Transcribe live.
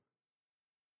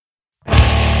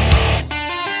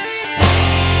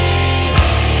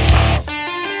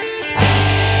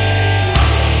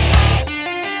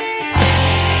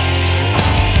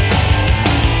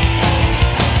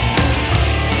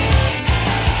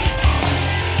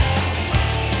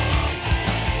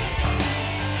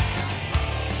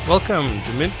Welcome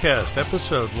to mintCast,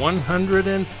 episode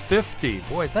 150.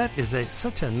 Boy, that is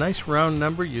such a nice round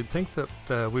number. You'd think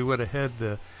that we would have had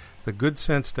the good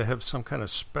sense to have some kind of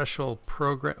special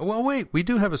program. Well, wait, we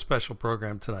do have a special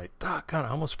program tonight. God, I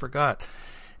almost forgot.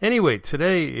 Anyway,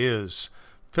 today is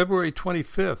February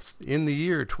 25th in the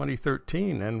year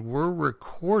 2013, and we're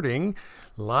recording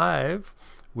live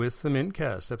with the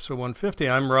mintCast, episode 150.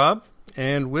 I'm Rob.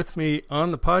 And with me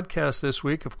on the podcast this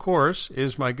week, of course,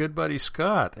 is my good buddy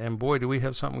Scott. And boy, do we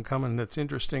have something coming that's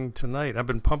interesting tonight. I've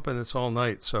been pumping this all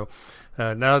night, so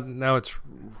now it's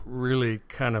really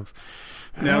kind of...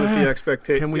 Now that the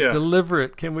expectations... Can we deliver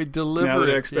it? Can we deliver it? Now that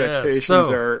expectations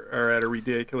are at a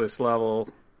ridiculous level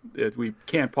that we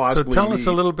can't possibly So tell meet. us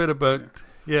a little bit about...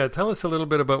 Yeah, tell us a little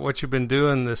bit about what you've been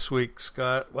doing this week,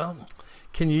 Scott. Well,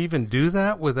 can you even do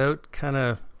that without kind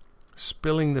of...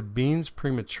 spilling the beans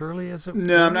prematurely, as it were?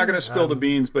 No, I'm not going to spill the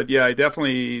beans, but yeah, I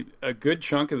definitely, a good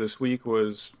chunk of this week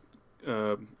was,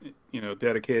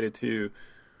 dedicated to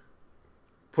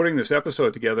putting this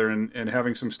episode together and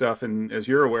having some stuff. And as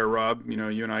you're aware, Rob,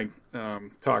 you and I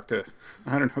talked to,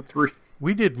 three.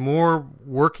 We did more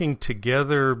working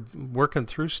together, working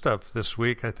through stuff this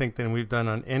week, I think, than we've done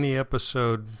on any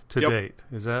episode to date.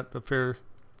 Is that a fair...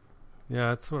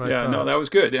 Yeah, that's what I thought. Yeah, no, that was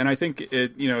good, and I think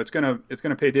it's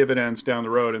gonna pay dividends down the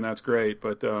road, and that's great.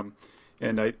 But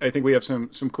and I think we have some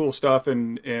cool stuff,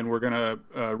 and we're gonna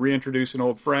reintroduce an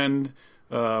old friend,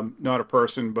 not a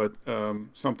person, but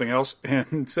something else.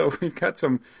 And so we've got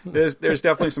some. There's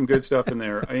definitely some good stuff in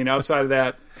there. I mean, outside of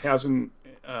that, hasn't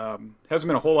been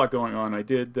a whole lot going on. I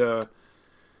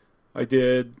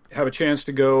did have a chance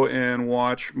to go and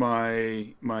watch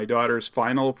my daughter's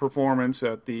final performance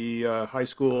at the high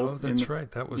school. Oh, that's right.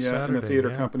 That was Saturday. In the theater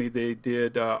company. They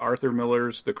did Arthur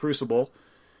Miller's The Crucible,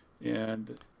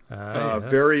 and yes.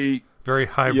 very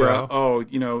highbrow.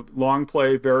 Yeah, long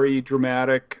play, very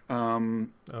dramatic,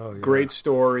 great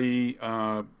story,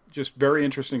 just very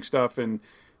interesting stuff. And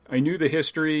I knew the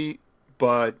history,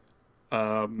 but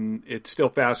it still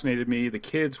fascinated me. The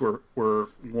kids were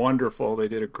wonderful. They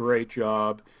did a great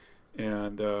job.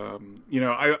 And,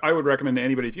 I would recommend to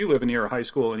anybody, if you live near a high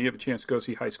school and you have a chance to go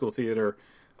see high school theater,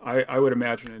 I would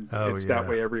imagine it's that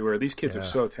way everywhere. These kids are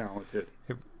so talented.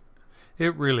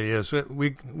 It really is.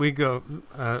 We go,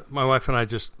 my wife and I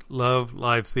just love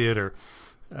live theater.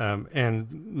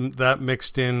 And that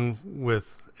mixed in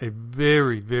with a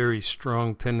very, very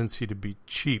strong tendency to be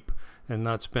cheap and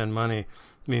not spend money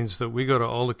means that we go to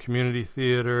all the community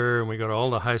theater and we go to all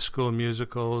the high school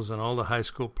musicals and all the high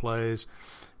school plays.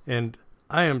 And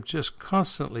I am just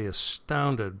constantly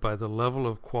astounded by the level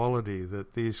of quality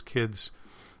that these kids,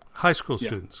 high school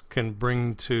students, can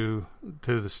bring to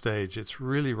the stage. It's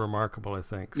really remarkable, I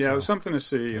think. Yeah, it was something to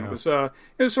see. Yeah. It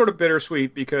was sort of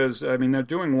bittersweet because, I mean, they're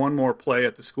doing one more play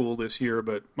at the school this year,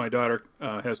 but my daughter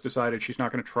has decided she's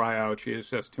not going to try out. She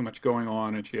has too much going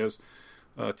on, and she has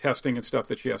testing and stuff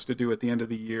that she has to do at the end of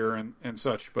the year and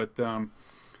such. But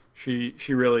she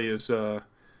really is. It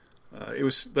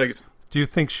was like. Do you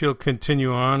think she'll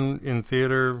continue on in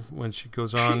theater when she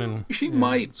goes on? She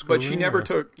might, but she never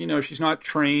took. She's not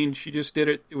trained. She just did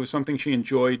it. It was something she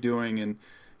enjoyed doing, and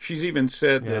she's even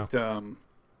said that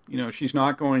she's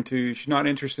not going to. She's not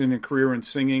interested in a career in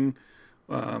singing.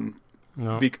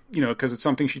 No. Because it's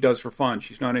something she does for fun.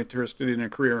 She's not interested in a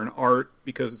career in art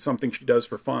because it's something she does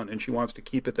for fun, and she wants to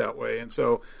keep it that way. And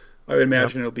so I would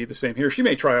imagine it'll be the same here. She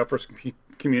may try out for some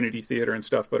community theater and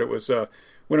stuff, but it was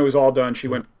when it was all done, she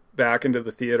went back into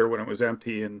the theater when it was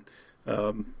empty and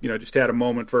just had a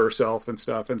moment for herself and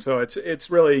stuff. And so it's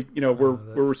really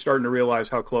we're starting to realize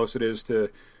how close it is to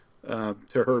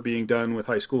her being done with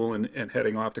high school and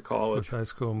heading off to college. With high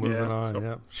school, moving on. So.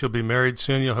 Yeah, she'll be married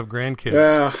soon. You'll have grandkids.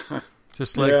 Yeah.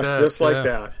 Just like that. Just like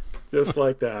that. Just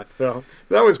like that. So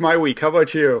that was my week. How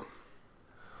about you?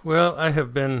 Well, I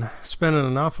have been spending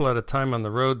an awful lot of time on the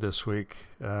road this week.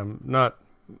 Not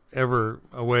ever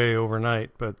away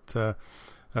overnight, but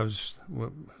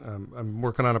I'm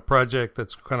working on a project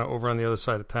that's kind of over on the other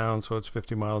side of town, so it's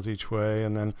 50 miles each way.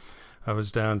 And then I was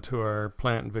down to our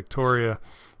plant in Victoria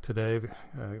today,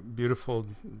 beautiful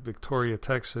Victoria,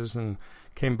 Texas, and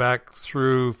came back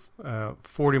through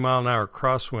 40-mile-an-hour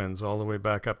crosswinds all the way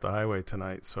back up the highway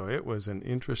tonight. So it was an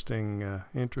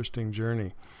interesting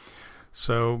journey.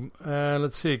 So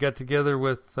let's see, got together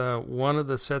with one of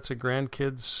the sets of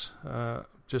grandkids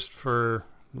just for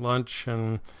lunch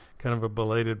and kind of a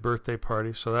belated birthday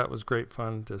party. So that was great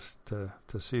fun just to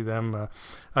see them.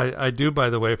 I do, by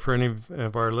the way, for any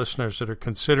of our listeners that are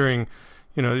considering,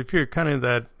 if you're kind of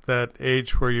that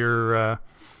age where you're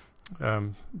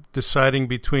deciding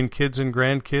between kids and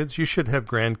grandkids. You should have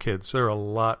grandkids. They're a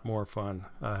lot more fun,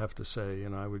 I have to say.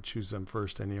 I would choose them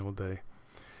first any old day.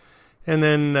 And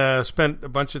then spent a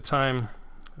bunch of time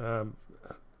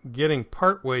getting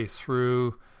partway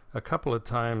through a couple of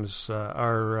times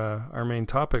our main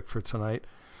topic for tonight.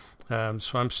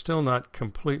 So I'm still not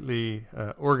completely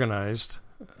organized.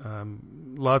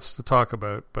 Lots to talk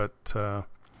about, but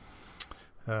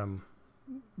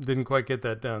didn't quite get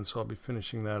that done, so I'll be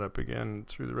finishing that up again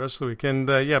through the rest of the weekend.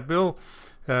 Bill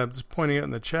was pointing out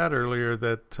in the chat earlier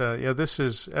that this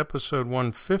is episode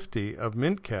 150 of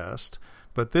mintCast,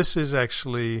 but this is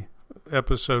actually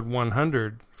episode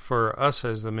 100 for us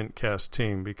as the mintCast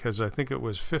team, because I think it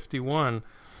was 51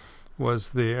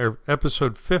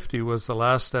 episode 50 was the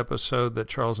last episode that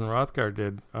Charles and Rothgar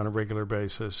did on a regular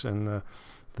basis, and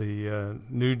the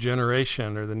new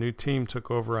generation or the new team took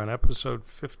over on episode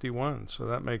 51. So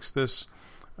that makes this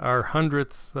our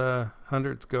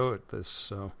 100th go at this.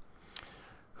 So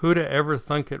who'd ever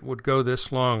thunk it would go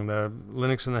this long? The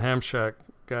Linux and the Ham Shack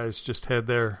guys just had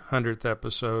their 100th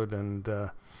episode, and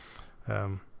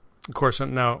of course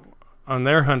now on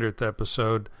their 100th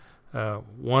episode,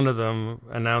 one of them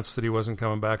announced that he wasn't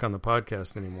coming back on the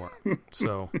podcast anymore.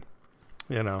 So,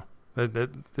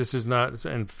 this is not,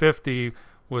 and 50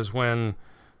 was when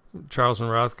Charles and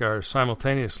Rothgar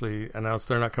simultaneously announced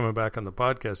they're not coming back on the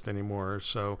podcast anymore.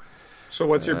 So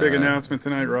what's your big announcement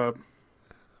tonight, Rob?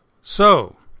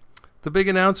 So, the big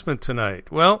announcement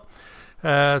tonight. Well,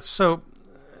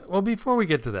 before we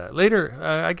get to that, later,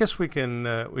 I guess we can.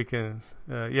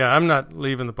 I'm not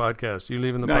leaving the podcast. You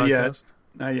leaving the podcast?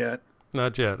 Not yet.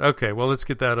 Not yet. Okay, well, let's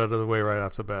get that out of the way right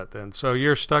off the bat then. So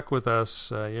you're stuck with us.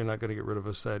 You're not going to get rid of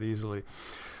us that easily.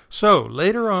 So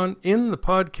later on in the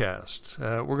podcast,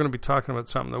 we're going to be talking about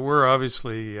something that we're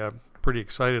obviously pretty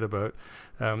excited about.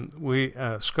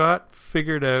 Scott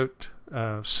figured out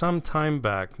some time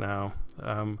back now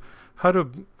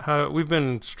how we've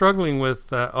been struggling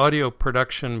with audio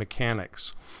production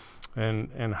mechanics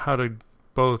and how to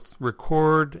both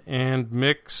record and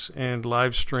mix and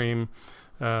live stream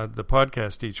the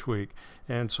podcast each week.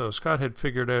 And so Scott had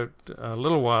figured out a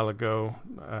little while ago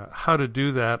how to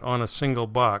do that on a single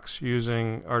box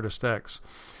using ArtistX.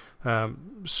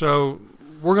 So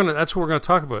that's what we're going to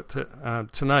talk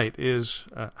about tonight is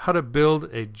how to build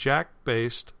a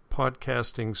jack-based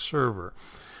podcasting server.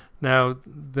 Now,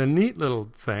 the neat little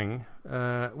thing,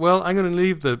 I'm going to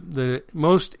leave the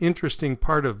most interesting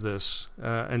part of this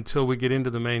until we get into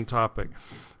the main topic.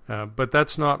 But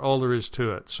that's not all there is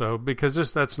to it. So, because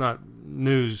that's not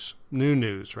new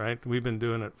news, right? We've been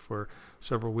doing it for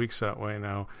several weeks that way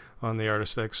now on the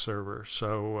ArtistX server.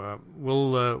 So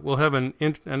we'll have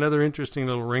another interesting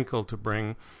little wrinkle to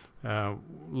bring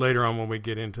later on when we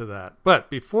get into that. But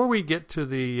before we get to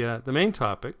the main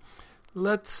topic,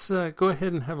 let's go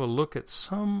ahead and have a look at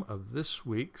some of this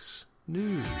week's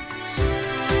news.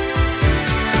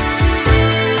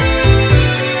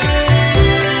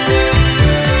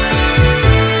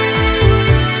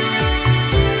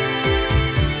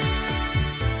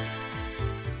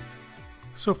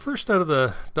 So first on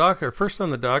the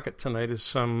docket tonight is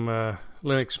some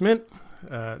Linux Mint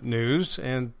news,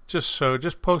 and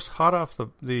just post hot off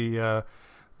the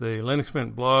Linux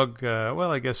Mint blog.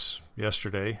 I guess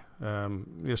yesterday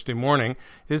morning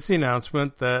is the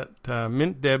announcement that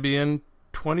Mint Debian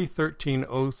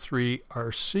 2013-03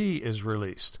 RC is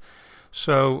released.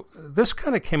 So this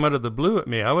kind of came out of the blue at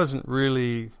me. I wasn't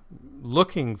really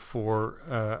looking for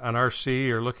an RC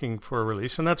or looking for a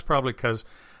release, and that's probably because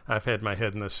I've had my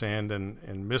head in the sand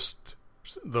and missed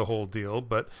the whole deal.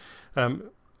 But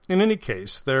in any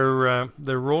case, they're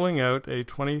rolling out a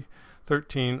 2013-03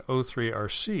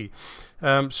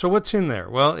 RC. So what's in there?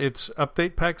 Well, it's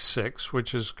Update Pack 6,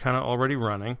 which is kind of already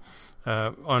running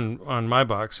on my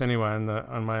box anyway, on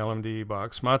my LMDE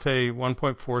box. Mate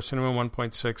 1.4, Cinnamon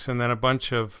 1.6, and then a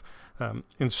bunch of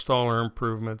installer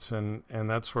improvements and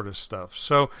that sort of stuff.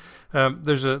 So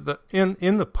there's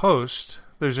in the post.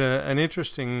 There's an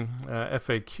interesting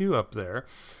FAQ up there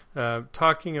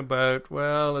talking about,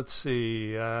 let's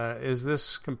see, is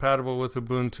this compatible with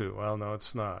Ubuntu? Well, no,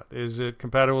 it's not. Is it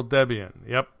compatible with Debian?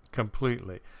 Yep,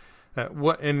 completely.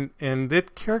 And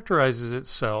it characterizes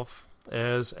itself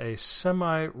as a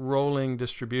semi-rolling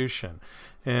distribution.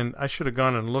 And I should have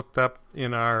gone and looked up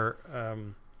in our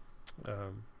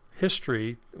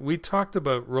history. We talked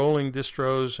about rolling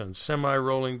distros and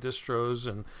semi-rolling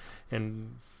distros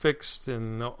and fixed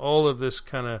and all of this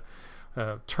kind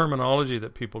of terminology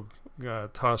that people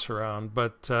toss around.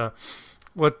 But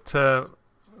what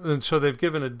and so they've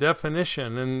given a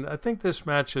definition, and I think this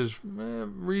matches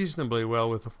reasonably well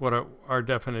with what our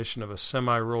definition of a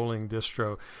semi-rolling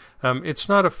distro. It's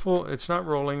not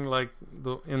rolling like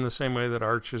in the same way that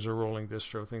Arch is a rolling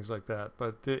distro, things like that.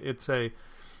 But it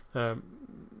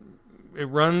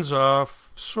runs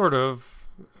off sort of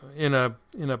in a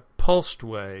pulsed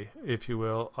way, if you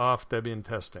will, off Debian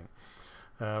testing,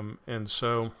 and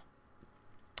so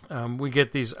we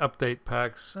get these update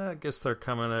packs. I guess they're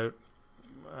coming out,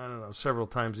 I don't know, several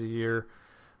times a year.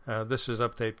 This is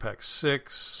update pack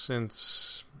 6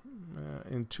 since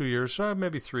in 2 years, so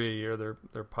maybe 3 a year.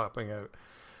 They're popping out.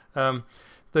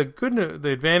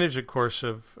 The advantage, of course,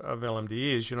 of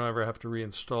LMDE is you don't ever have to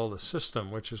reinstall the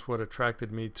system, which is what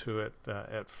attracted me to it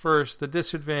at first. The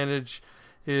disadvantage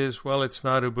is, well, it's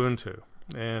not Ubuntu,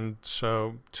 and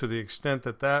so to the extent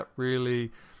that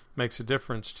really makes a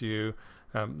difference to you.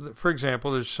 For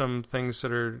example, there's some things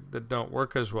that don't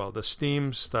work as well. The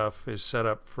Steam stuff is set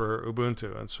up for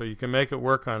Ubuntu, and so you can make it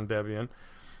work on Debian,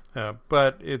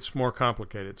 but it's more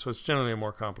complicated. So it's generally a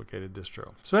more complicated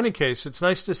distro. So in any case, it's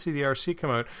nice to see the RC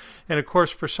come out. And of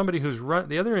course, for somebody who's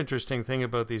the other interesting thing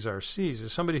about these RCs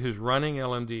is somebody who's running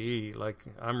LMDE, like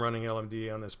I'm running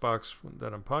LMDE on this box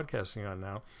that I'm podcasting on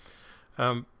now.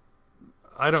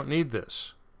 I don't need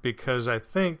this because I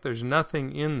think there's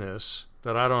nothing in this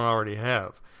that I don't already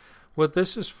have. What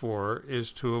this is for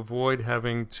is to avoid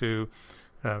having to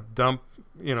dump,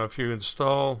 if you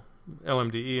install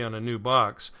LMDE on a new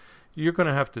box, you're going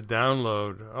to have to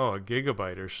download, a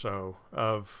gigabyte or so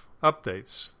of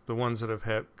updates, the ones that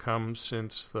have come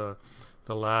since the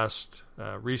last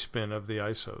respin of the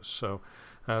ISOs. So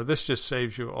this just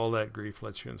saves you all that grief,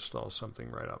 lets you install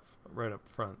something right up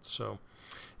front. So,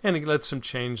 and it lets them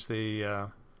change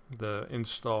the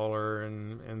installer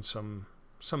and some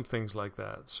things like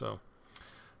that. So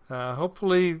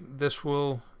hopefully this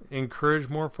will encourage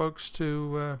more folks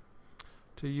to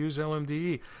use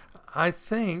LMDE. I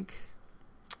think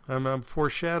I'm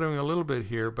foreshadowing a little bit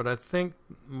here, but I think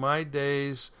my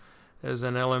days as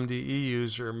an LMDE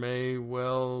user may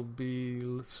well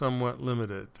be somewhat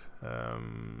limited.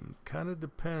 Kind of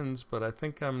depends, but I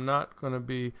think I'm not going to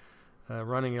be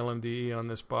running LMDE on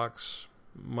this box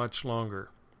much longer.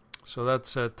 So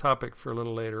that's a topic for a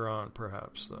little later on,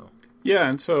 perhaps, though. Yeah,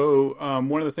 and so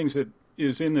one of the things that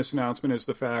is in this announcement is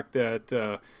the fact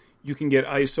that you can get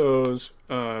ISOs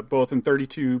both in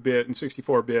 32-bit and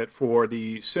 64-bit for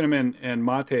the Cinnamon and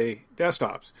Mate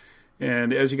desktops.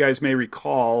 And as you guys may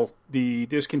recall, the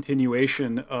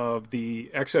discontinuation of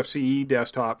the XFCE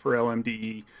desktop for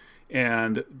LMDE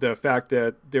and the fact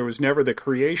that there was never the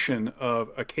creation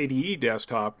of a KDE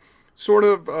desktop sort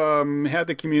of had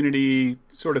the community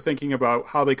sort of thinking about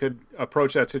how they could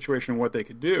approach that situation and what they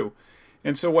could do.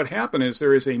 And so what happened is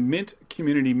there is a Mint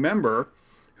community member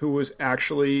who was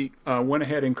actually went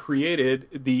ahead and created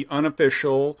the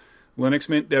unofficial Linux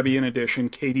Mint Debian Edition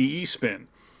KDE spin.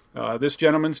 This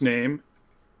gentleman's name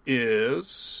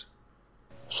is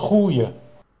Schoeje.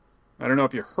 I don't know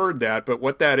if you heard that, but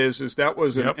what that is that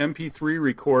was an MP3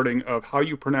 recording of how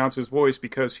you pronounce his voice,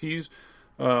 because he's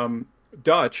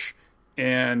Dutch,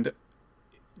 and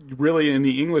really in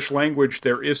the English language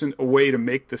there isn't a way to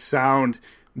make the sound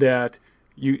that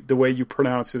the way you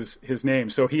pronounce his name.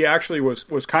 So he actually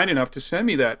was kind enough to send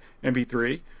me that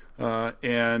MP3,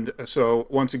 and so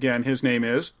once again his name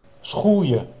is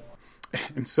Schoeje.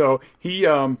 And so he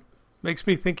makes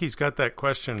me think he's got that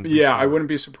question before. Yeah, I wouldn't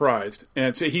be surprised.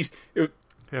 And so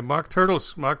Mock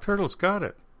Turtle's got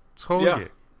it. Schoeje.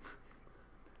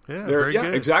 Yeah, very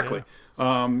good. Exactly.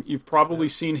 Yeah. You've probably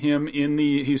seen him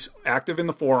he's active in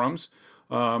the forums.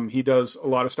 He does a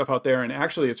lot of stuff out there, and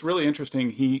actually it's really interesting.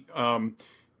 He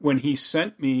when he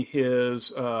sent me his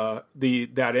that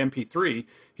MP3,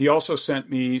 he also sent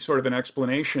me sort of an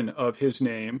explanation of his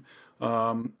name,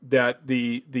 that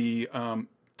the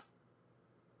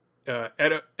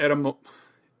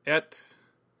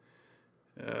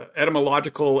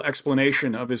etymological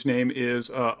explanation of his name is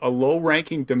a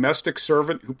low-ranking domestic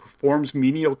servant who performs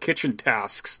menial kitchen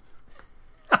tasks.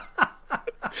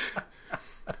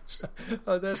 So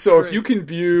great. If you can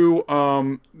view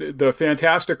the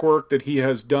fantastic work that he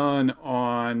has done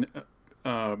on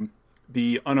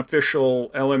the unofficial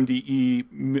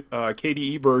LMDE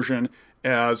KDE version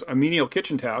as a menial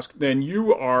kitchen task, then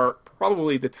you are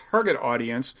probably the target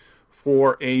audience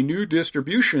for a new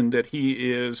distribution that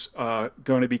he is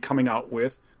going to be coming out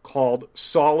with called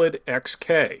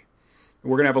SolydXK.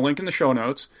 We're going to have a link in the show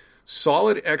notes.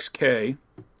 SolydXK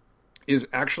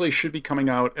should be coming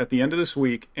out at the end of this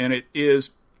week, and it is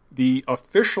the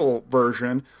official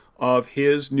version of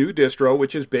his new distro,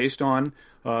 which is based on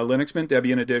Linux Mint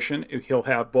Debian edition. He'll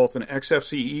have both an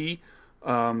XFCE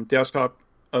desktop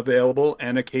available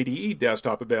and a KDE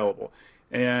desktop available.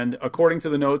 And according to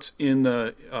the notes in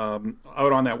the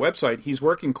out on that website, he's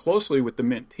working closely with the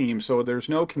Mint team, so there's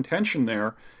no contention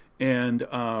there. And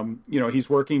he's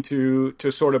working to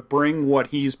sort of bring what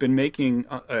he's been making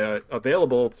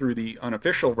available through the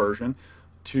unofficial version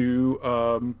to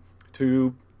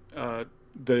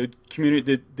the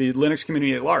community, the Linux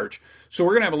community at large. So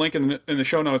we're going to have a link in the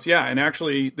show notes. Yeah, and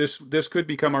actually, this could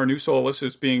become our new Solus.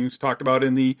 It's being talked about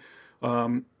in the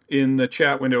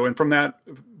chat window. And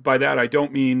by that, I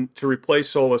don't mean to replace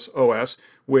Solus OS,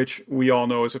 which we all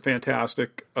know is a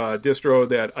fantastic distro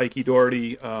that Ike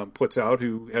Doherty puts out,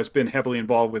 who has been heavily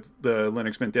involved with the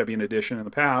Linux Mint Debian edition in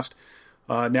the past.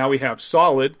 Now we have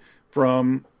Solid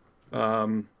from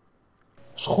Schoeien.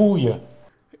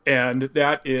 And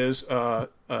that is,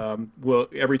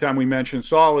 every time we mention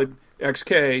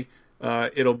SolydXK,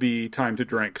 it'll be time to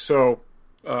drink. So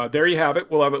there you have it.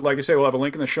 We'll have it. Like I say, we'll have a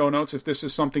link in the show notes if this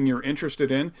is something you're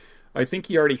interested in. I think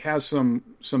he already has some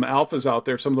alphas out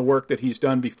there, some of the work that he's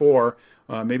done before.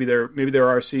 Maybe they're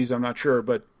RCs, I'm not sure.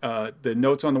 But the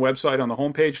notes on the website on the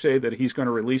homepage say that he's going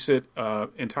to release it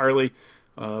entirely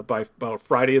by about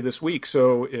Friday of this week.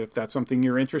 So if that's something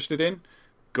you're interested in,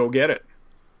 go get it.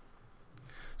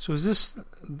 So is this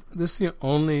the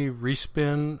only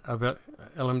respin of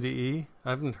LMDE? I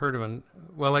haven't heard of an.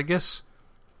 Well, I guess.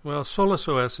 Well, Solus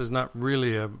OS is not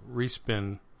really a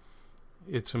respin.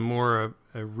 It's a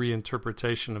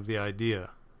reinterpretation of the idea.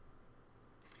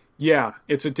 Yeah,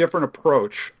 it's a different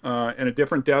approach and a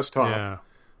different desktop. Yeah.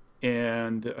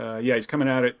 And he's coming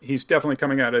at it. He's definitely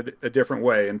coming at it a different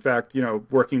way. In fact,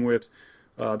 working with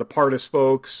the Partis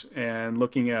folks and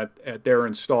looking at their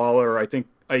installer, I think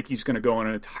Ike's going to go in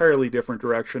an entirely different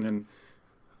direction. And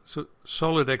so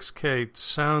SolidXK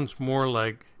sounds more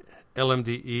like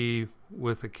LMDE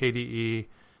with a KDE,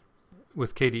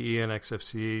 with KDE and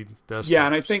XFCE desktops. Yeah,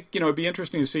 and I think it'd be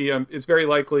interesting to see. It's very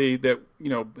likely that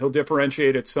he'll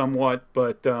differentiate it somewhat,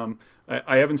 but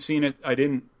I haven't seen it. I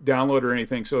didn't download or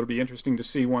anything, so it'll be interesting to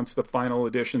see once the final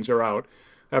editions are out.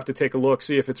 I have to take a look,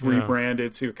 see if it's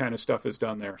rebranded, see what kind of stuff is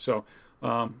done there. So.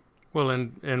 Well,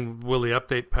 and will the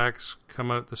update packs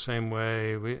come out the same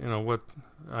way?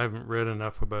 I haven't read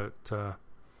enough about,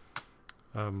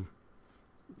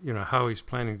 how he's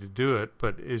planning to do it.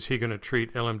 But is he going to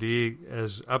treat LMDE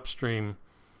as his upstream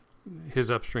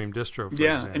distro? For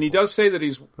example? And he does say that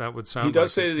he's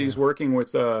working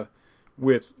with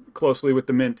closely with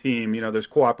the Mint team. There's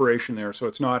cooperation there, so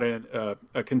it's not a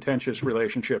contentious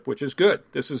relationship, which is good.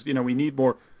 This is we need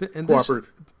more cooperative.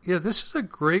 This is a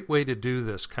great way to do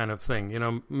this kind of thing.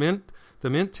 The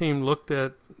Mint team looked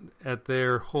at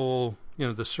their whole,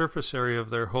 the surface area of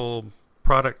their whole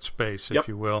product space, if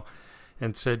you will,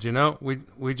 and said,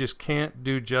 we just can't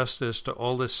do justice to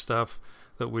all this stuff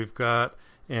that we've got.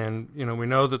 And, we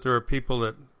know that there are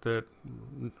people that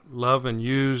love and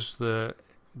use the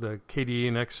KDE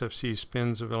and XFCE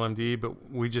spins of LMDE,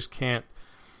 but we just can't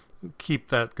keep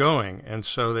that going. And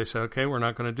so they said, okay, we're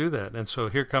not going to do that. And so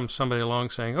here comes somebody along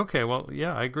saying, okay, well,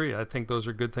 yeah, I agree. I think those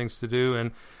are good things to do,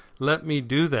 and let me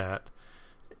do that.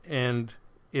 And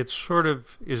it sort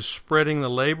of is spreading the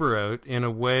labor out in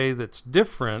a way that's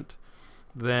different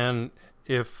than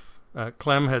if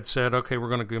Clem had said, okay, we're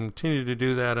going to continue to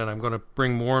do that, and I'm going to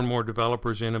bring more and more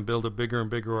developers in and build a bigger and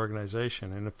bigger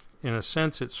organization. And if, in a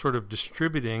sense, it's sort of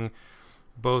distributing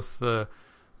both the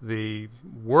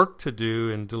work to do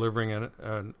in delivering a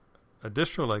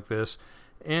distro like this,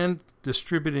 and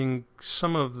distributing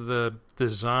some of the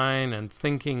design and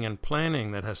thinking and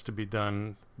planning that has to be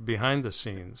done behind the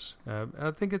scenes.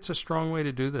 I think it's a strong way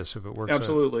to do this if it works.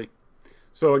 Absolutely.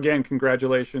 So again,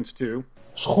 congratulations to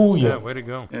Schoeien. Yeah, way to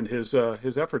go. And his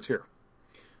efforts here.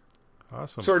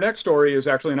 Awesome. So our next story is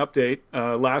actually an update.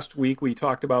 Last week we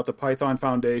talked about the Python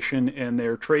Foundation and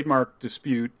their trademark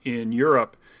dispute in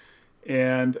Europe.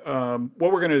 And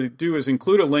what we're going to do is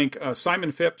include a link.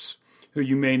 Simon Phipps, who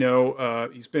you may know,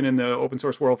 he's been in the open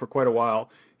source world for quite a while.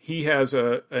 He has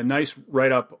a nice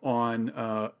write-up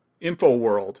on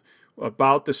InfoWorld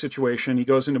about the situation. He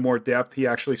goes into more depth. He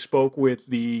actually spoke with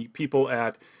the people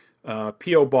at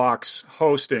P.O. Box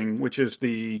Hosting, which is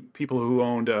the people who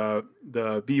owned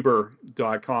the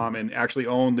Bieber.com and actually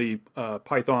own the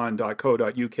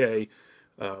python.co.uk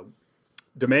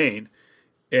domain,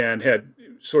 and had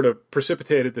sort of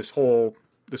precipitated this whole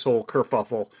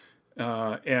kerfuffle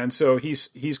And so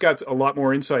he's got a lot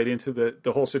more insight into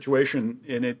the whole situation,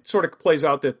 and it sort of plays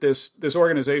out that this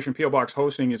organization, PO Box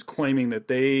Hosting, is claiming that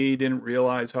they didn't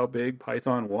realize how big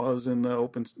Python was in the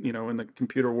in the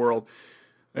computer world,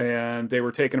 and they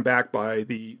were taken aback by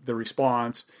the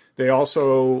response. They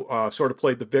also sort of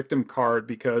played the victim card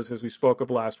because, as we spoke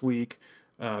of last week,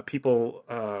 people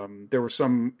there were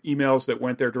some emails that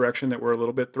went their direction that were a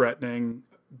little bit threatening,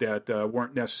 that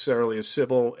weren't necessarily as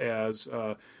civil as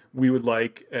we would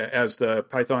like, as the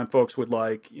Python folks would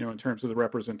like, in terms of the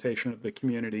representation of the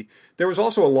community. There was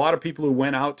also a lot of people who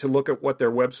went out to look at what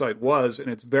their website was, and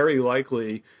it's very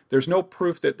likely, there's no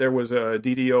proof that there was a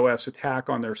DDoS attack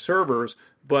on their servers,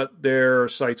 but their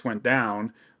sites went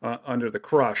down under the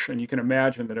crush. And you can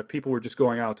imagine that if people were just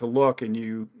going out to look, and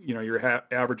you're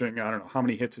averaging, I don't know how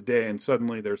many hits a day, and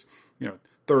suddenly there's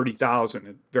 30,000,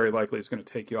 it very likely is going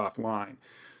to take you offline.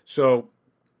 So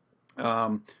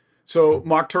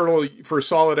Mock Turtle for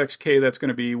SolydXK, that's going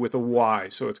to be with a Y.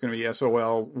 So it's going to be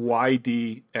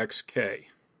SOLYDXK.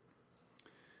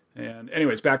 And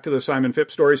anyways, back to the Simon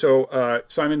Phipps story. So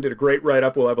Simon did a great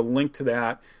write-up. We'll have a link to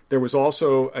that. There was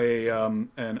also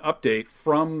an update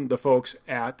from the folks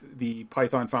at the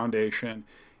Python Foundation,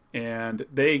 and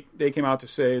they came out to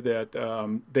say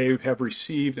that they have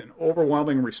received an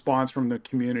overwhelming response from the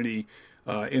community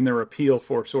in their appeal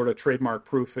for sort of trademark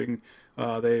proofing.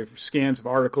 They have scans of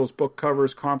articles, book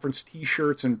covers, conference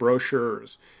T-shirts, and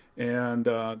brochures. And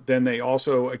then they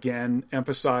also, again,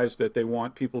 emphasized that they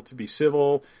want people to be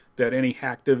civil, that any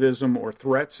hacktivism or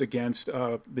threats against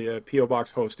the PO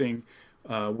Box hosting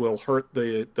will hurt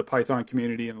the Python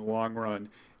community in the long run,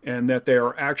 and that they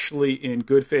are actually in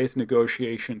good faith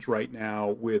negotiations right now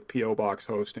with PO Box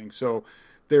hosting. So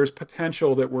there's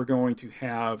potential that we're going to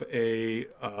have a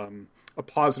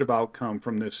positive outcome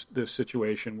from this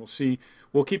situation. We'll see.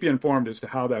 We'll keep you informed as to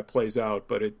how that plays out,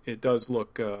 but it does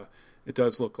look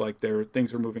like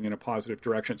things are moving in a positive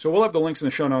direction. So we'll have the links in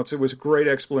the show notes. It was a great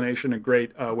explanation, a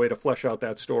great way to flesh out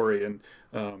that story, and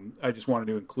I just wanted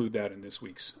to include that in this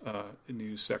week's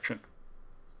news section.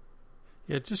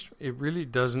 Yeah, it really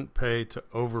doesn't pay to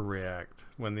overreact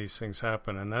when these things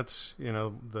happen, and that's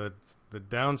the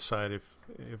downside,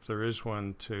 if there is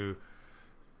one, to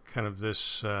kind of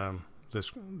this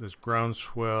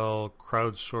groundswell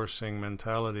crowdsourcing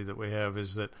mentality that we have,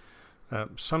 is that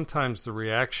sometimes the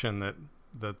reaction that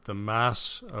the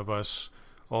mass of us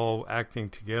all acting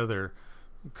together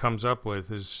comes up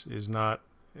with is not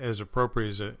as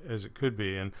appropriate as it could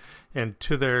be. And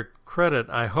to their credit,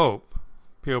 I hope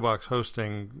PO Box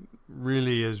hosting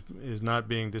really is not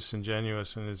being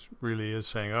disingenuous and really is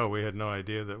saying, oh, we had no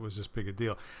idea that was this big a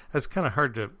deal. It's kind of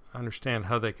hard to understand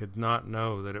how they could not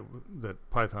know that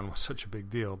Python was such a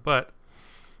big deal, but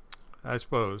I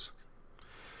suppose.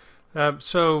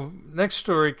 So next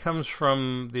story comes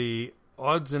from the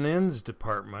odds and ends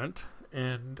department,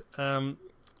 and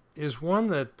is one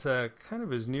that kind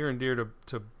of is near and dear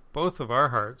to both of our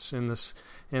hearts in the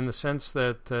sense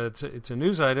that it's a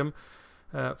news item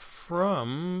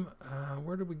from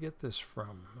where did we get this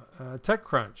from?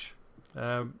 TechCrunch,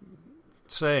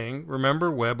 saying, remember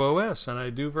WebOS, and I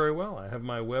do very well. I have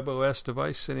my WebOS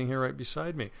device sitting here right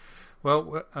beside me.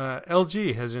 Well,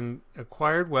 LG has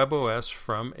acquired WebOS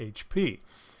from HP.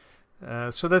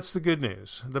 So that's the good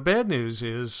news. The bad news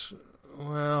is,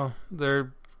 well,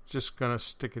 they're just going to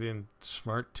stick it in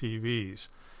smart TVs.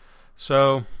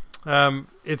 So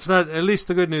it's not, at least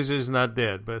the good news is not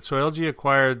dead. But so LG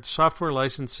acquired software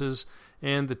licenses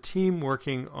and the team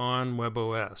working on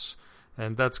WebOS.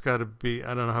 And that's got to be,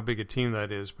 I don't know how big a team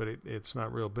that is, but it's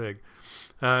not real big.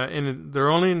 And they're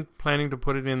only planning to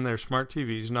put it in their smart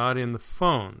TVs, not in the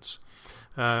phones.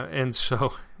 And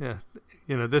so,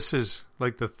 this is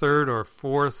like the third or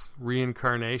fourth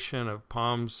reincarnation of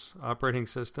Palm's operating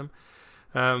system.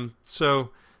 So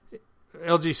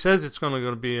LG says it's only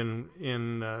going to be in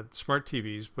smart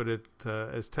TVs, but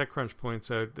as TechCrunch points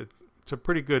out, it's a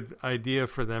pretty good idea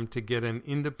for them to get an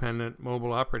independent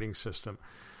mobile operating system.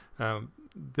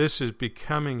 This is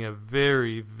becoming a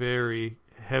very, very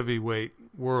heavyweight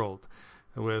world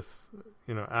with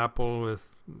Apple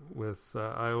with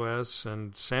iOS,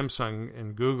 and Samsung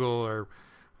and Google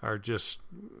are just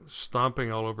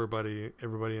stomping all over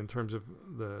everybody in terms of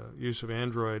the use of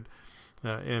Android,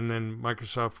 and then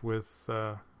Microsoft with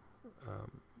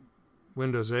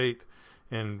Windows 8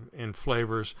 and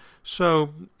flavors.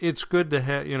 So it's good to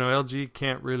have, LG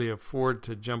can't really afford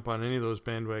to jump on any of those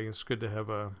bandwagons. It's good to have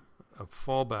a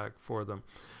fallback for them.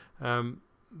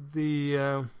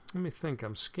 Let me think.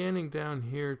 I'm scanning down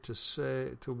here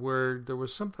to where there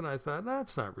was something I thought,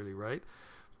 that's not really right.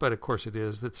 but of course it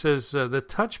is, that says the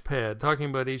touchpad,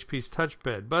 talking about HP's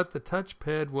touchpad, but the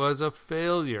touchpad was a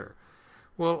failure.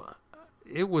 Well,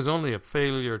 it was only a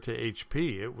failure to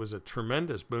HP. It was a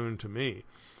tremendous boon to me.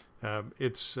 I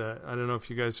don't know if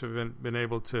you guys have been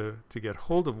able to get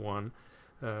hold of one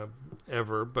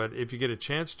ever, but if you get a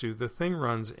chance to, the thing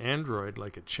runs Android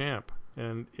like a champ,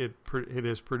 and it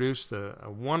has produced a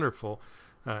wonderful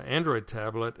Android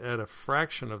tablet at a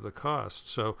fraction of the cost.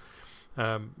 So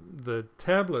the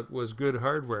tablet was good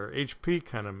hardware. HP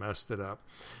kind of messed it up.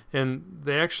 And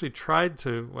they actually tried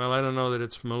to, well, I don't know that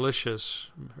it's malicious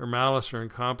or malice or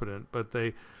incompetent, but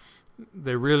they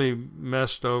really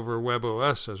messed over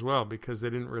WebOS as well, because they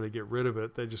didn't really get rid of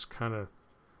it. They just kind of,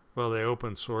 they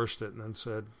open sourced it and then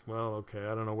said, well, okay,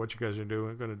 I don't know what you guys are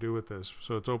going to do with this.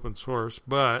 So it's open source,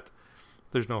 but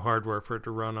there's no hardware for it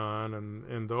to run on.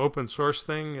 And the open source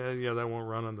thing, that won't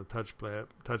run on the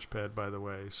touchpad, by the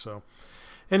way. So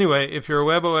anyway, if you're a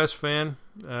WebOS fan,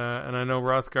 and I know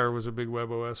Rothgar was a big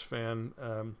WebOS fan,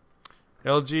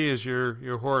 LG is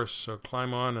your horse, so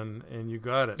climb on and you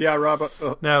got it. Yeah, Rob.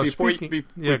 Now, before you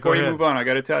move on, I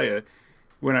got to tell you,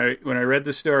 when I read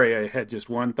the story, I had just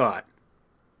one thought.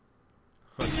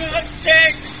 What's not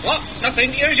dead? What?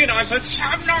 Nothing news, you know. I said,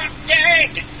 I'm not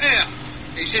dead.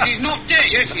 Yeah. He said he's not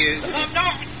dead. Yes, he is. I'm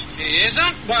not. He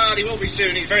isn't? Well, he will be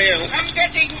soon. He's very ill. I'm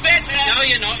getting better. No,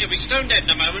 you're not. You'll be stone dead in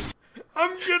a moment.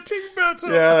 I'm getting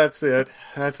better. Yeah, that's it.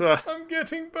 I'm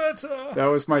getting better. That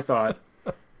was my thought.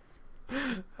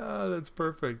 Oh, that's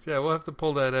perfect. Yeah, we'll have to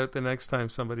pull that out the next time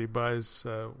somebody buys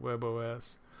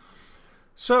WebOS.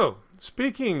 So,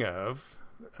 speaking of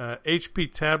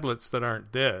HP tablets that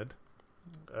aren't dead,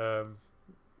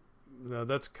 now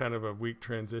that's kind of a weak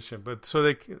transition, but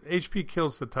so HP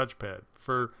kills the touchpad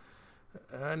for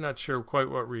I'm not sure quite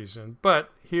what reason, but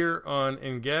here on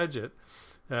Engadget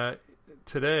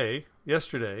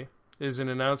yesterday is an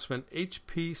announcement: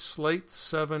 HP Slate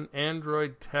 7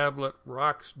 Android tablet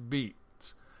rocks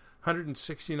beats.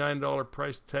 $169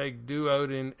 price tag due out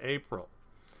in April.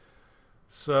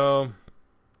 So,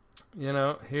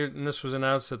 here, and this was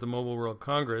announced at the Mobile World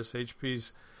Congress.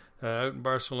 HP's out in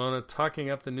Barcelona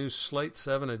talking up the new Slate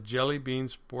 7, a jelly bean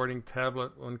sporting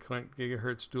tablet, 1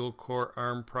 gigahertz dual-core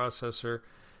ARM processor,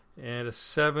 and a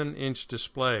 7-inch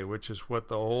display, which is what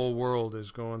the whole world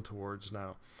is going towards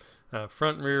now.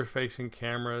 Front and rear-facing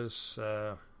cameras,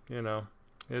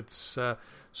 it's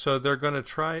so they're going to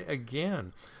try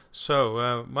again.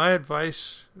 So my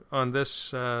advice on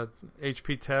this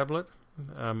HP tablet,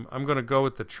 I'm going to go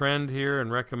with the trend here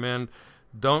and recommend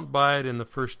don't buy it in the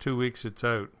first 2 weeks it's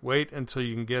out. Wait until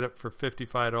you can get it for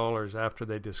 $55 after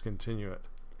they discontinue it.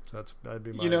 So that'd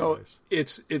be my advice.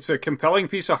 It's a compelling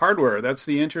piece of hardware. That's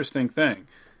the interesting thing.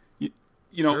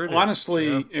 Sure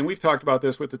honestly, and we've talked about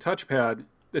this with the touchpad.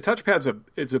 The touchpad's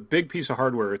it's a big piece of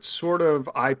hardware. It's sort of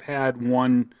iPad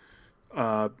 1,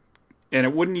 and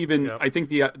it wouldn't even. Yep. I think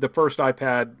the first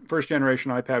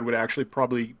generation iPad would actually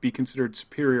probably be considered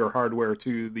superior hardware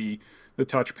to the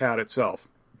touchpad itself.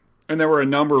 And there were a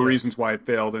number of reasons why it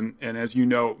failed, and as you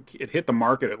know, it hit the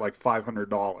market at like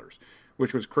 $500,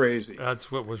 which was crazy.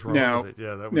 That's what was wrong with it.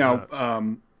 Yeah, that was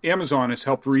nuts. Amazon has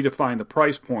helped redefine the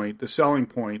price point, the selling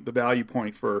point, the value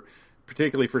point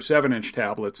particularly for 7-inch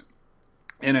tablets.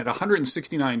 And at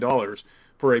 $169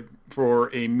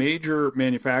 for a major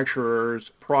manufacturer's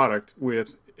product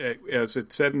with, as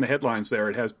it said in the headlines there,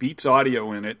 it has Beats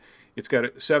audio in it. It's got a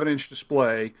 7-inch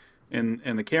display and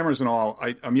the cameras and all.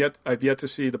 I've yet to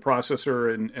see the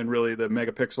processor and really the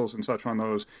megapixels and such on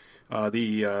those,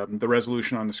 the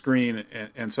resolution on the screen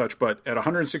and such. But at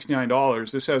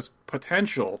 $169, this has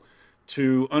potential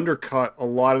to undercut a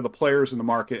lot of the players in the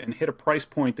market and hit a price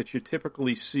point that you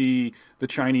typically see the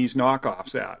Chinese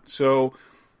knockoffs at. So,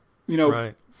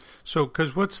 right. So,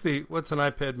 because what's an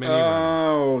iPad Mini?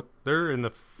 Oh, they're in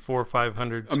the $400,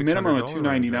 $500, a minimum of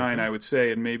 $299, I would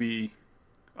say, and maybe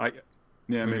higher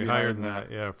than that.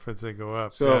 Yeah, as they go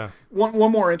up. So,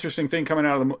 one more interesting thing coming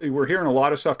out of we're hearing a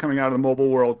lot of stuff coming out of the Mobile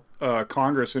World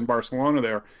Congress in Barcelona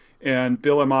there. And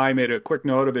Bill and I made a quick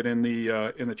note of it in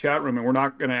the chat room, and we're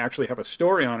not going to actually have a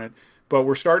story on it, but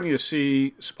we're starting to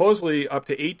see supposedly up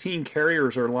to 18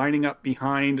 carriers are lining up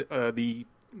behind the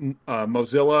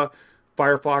Mozilla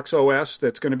Firefox OS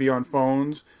that's going to be on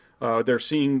phones.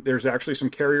 There's actually some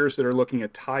carriers that are looking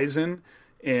at Tizen,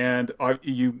 and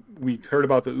we heard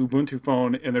about the Ubuntu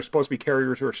phone, and there's supposed to be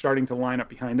carriers who are starting to line up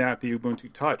behind that, the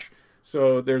Ubuntu Touch.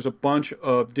 So there's a bunch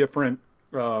of different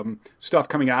stuff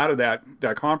coming out of that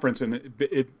conference, and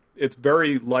it's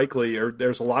very likely, or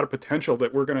there's a lot of potential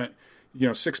that we're going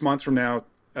to, 6 months from now,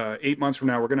 8 months from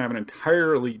now, we're going to have an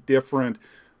entirely different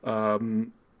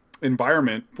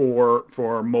environment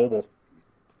for mobile.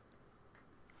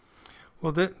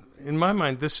 Well, in my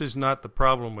mind, this is not the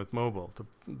problem with mobile.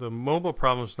 The mobile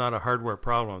problem is not a hardware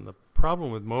problem. The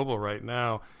problem with mobile right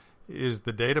now is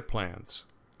the data plans.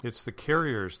 It's the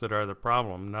carriers that are the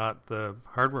problem, not the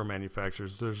hardware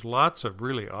manufacturers. There's lots of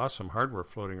really awesome hardware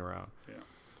floating around. Yeah.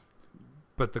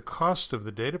 But the cost of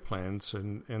the data plans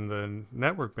and the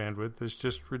network bandwidth is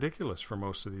just ridiculous for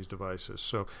most of these devices.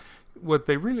 So what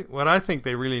I think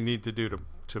they really need to do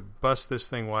to bust this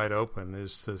thing wide open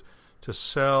is to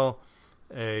sell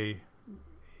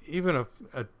even a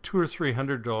 $200 or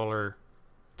 $300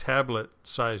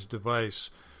 tablet-sized device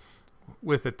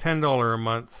with a $10 a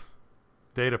month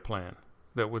data plan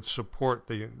that would support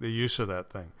the use of that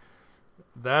thing.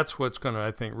 That's what's going to,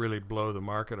 I think, really blow the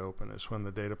market open, is when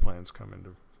the data plans come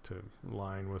into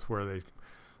line with where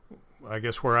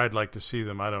I'd like to see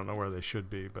them. I don't know where they should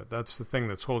be, but that's the thing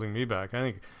that's holding me back. I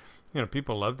think,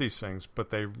 people love these things, but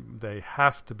they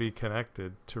have to be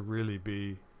connected to really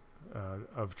be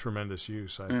of tremendous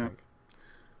use, I think.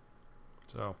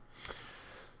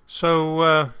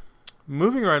 So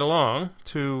moving right along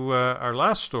to our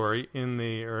last story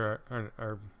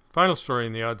our final story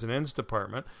in the odds and ends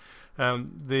department.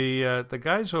 The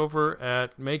guys over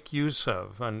at Make Use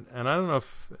Of, and I don't know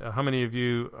how many of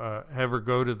you ever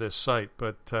go to this site,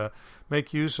 but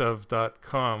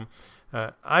makeuseof.com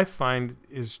I find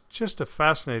is just a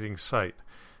fascinating site.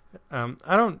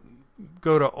 I don't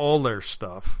go to all their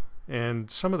stuff, and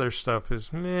some of their stuff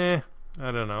is meh,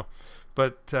 I don't know.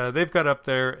 But they've got up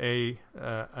there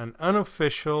an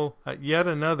unofficial, yet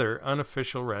another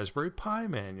unofficial Raspberry Pi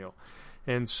manual.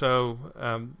 And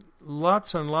so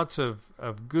lots and lots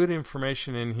of good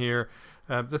information in here.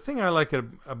 The thing I like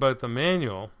about the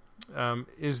manual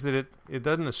is that it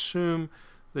doesn't assume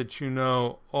that you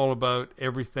know all about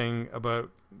everything about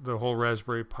the whole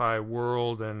Raspberry Pi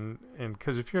world. And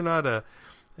because if you're not a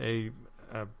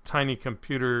tiny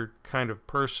computer kind of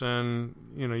person,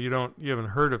 you haven't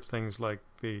heard of things like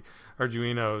the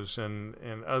Arduinos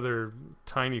and other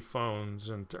tiny phones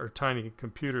or tiny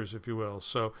computers, if you will.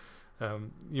 So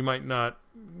you might not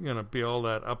be all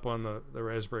that up on the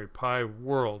Raspberry Pi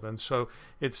world. And so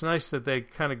it's nice that they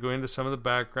kind of go into some of the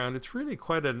background. It's really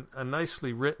quite a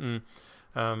nicely written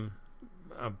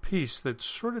a piece that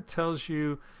sort of tells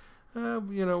you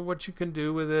what you can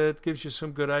do with it, gives you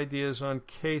some good ideas on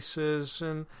cases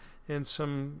and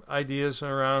some ideas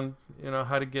around,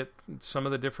 how to get some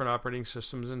of the different operating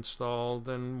systems installed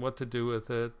and what to do with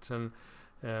it and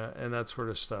that sort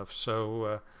of stuff.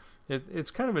 So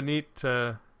it's kind of a neat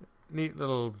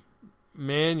little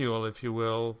manual, if you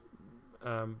will,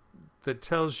 that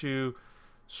tells you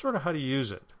sort of how to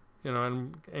use it.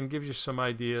 And gives you some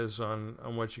ideas on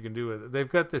what you can do with it. They've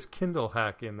got this Kindle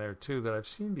hack in there too that I've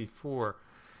seen before,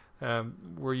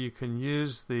 where you can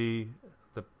use you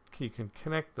can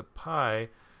connect the Pi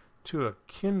to a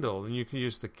Kindle, and you can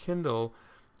use the Kindle,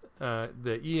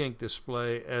 the e-ink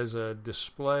display, as a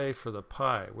display for the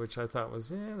Pi, which I thought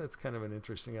was that's kind of an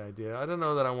interesting idea. I don't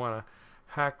know that I want to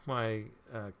hack my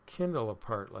Kindle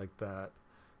apart like that.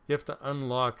 You have to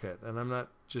unlock it, and I'm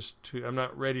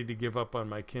not ready to give up on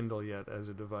my Kindle yet as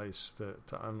a device to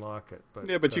unlock it.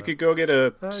 But you could go get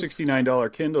a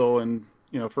 $69 Kindle, and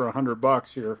for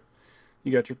 $100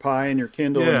 you got your Pi and your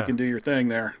Kindle, and you can do your thing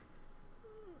there.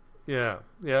 Yeah,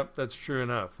 that's true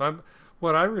enough.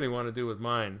 What I really want to do with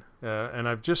mine, and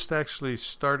I've just actually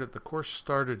started. The course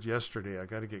started yesterday. I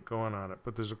got to get going on it.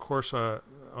 But there's a course on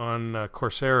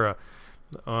Coursera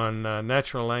on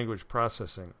natural language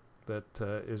processing. That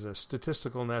is a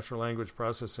statistical natural language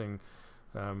processing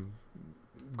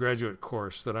graduate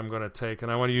course that I'm going to take,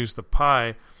 and I want to use the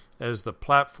Pi as the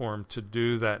platform to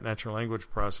do that natural language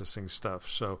processing stuff.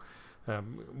 So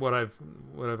what I've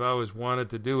always wanted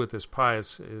to do with this Pi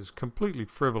is completely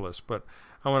frivolous, but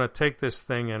I want to take this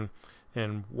thing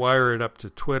and wire it up to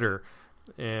Twitter,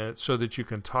 so that you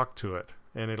can talk to it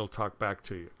and it'll talk back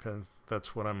to you. 'Cause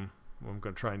that's what I'm going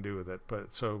to try and do with it.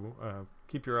 But so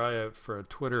keep your eye out for a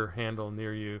Twitter handle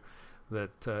near you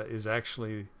that is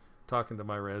actually talking to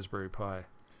my Raspberry Pi.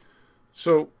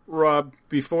 So, Rob,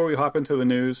 before we hop into the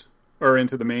news, or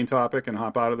into the main topic and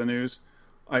hop out of the news,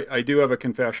 I do have a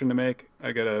confession to make.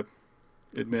 I got to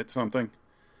admit something.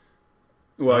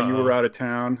 While you were out of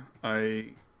town,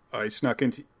 I snuck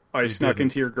into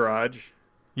your garage.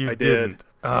 I did.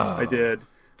 I did.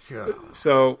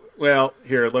 So, well,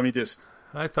 here, let me just...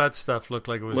 I thought stuff looked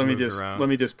like it was moved around. Let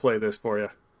me just play this for you.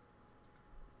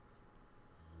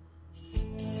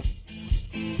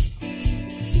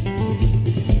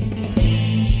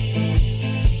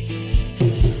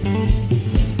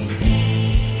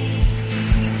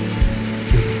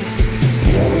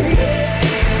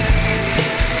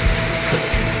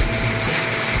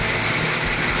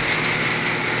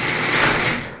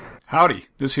 Howdy,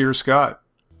 this here's Scott.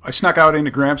 I snuck out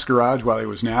into Gramps' garage while he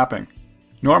was napping.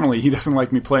 Normally, he doesn't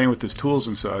like me playing with his tools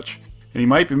and such, and he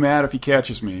might be mad if he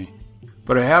catches me.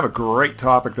 But I have a great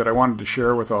topic that I wanted to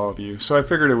share with all of you, so I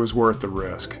figured it was worth the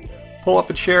risk. Pull up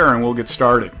a chair and we'll get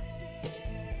started.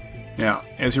 Now,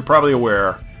 as you're probably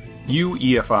aware,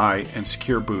 UEFI and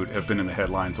Secure Boot have been in the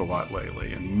headlines a lot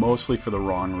lately, and mostly for the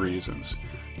wrong reasons.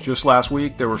 Just last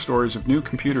week, there were stories of new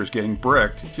computers getting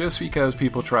bricked just because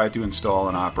people tried to install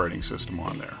an operating system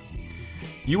on there.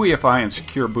 UEFI and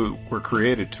Secure Boot were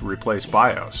created to replace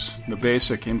BIOS, the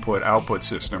basic input-output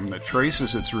system that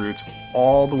traces its roots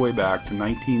all the way back to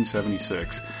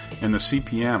 1976 and the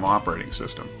CP/M operating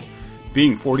system.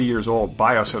 Being 40 years old,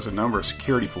 BIOS has a number of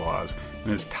security flaws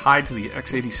and is tied to the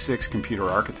x86 computer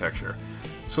architecture,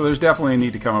 so there's definitely a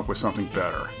need to come up with something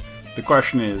better. The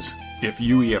question is if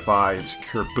UEFI and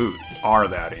Secure Boot are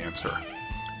that answer.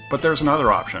 But there's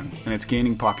another option, and it's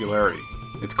gaining popularity.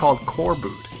 It's called Core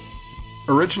Boot.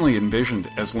 Originally envisioned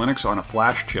as Linux on a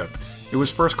flash chip, it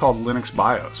was first called Linux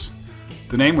BIOS.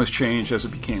 The name was changed as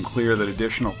it became clear that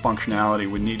additional functionality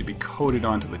would need to be coded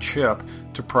onto the chip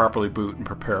to properly boot and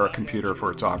prepare a computer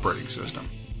for its operating system.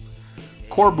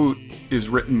 Core Boot is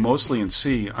written mostly in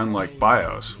C, unlike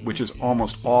BIOS, which is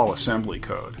almost all assembly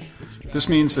code. This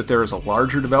means that there is a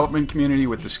larger development community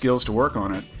with the skills to work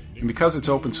on it, and because it's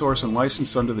open source and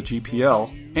licensed under the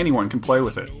GPL, anyone can play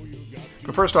with it.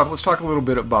 But first off, let's talk a little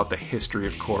bit about the history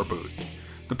of Core Boot.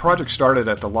 The project started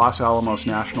at the Los Alamos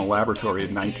National Laboratory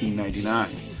in 1999.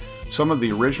 Some of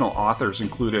the original authors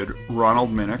included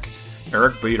Ronald Minnick,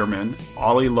 Eric Biederman,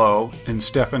 Ollie Lowe, and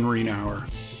Stefan Rienauer.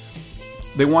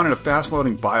 They wanted a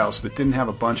fast-loading BIOS that didn't have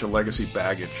a bunch of legacy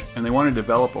baggage, and they wanted to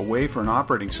develop a way for an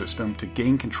operating system to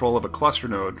gain control of a cluster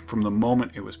node from the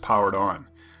moment it was powered on.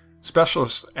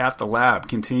 Specialists at the lab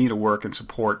continue to work and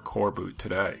support Core Boot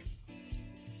today.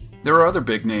 There are other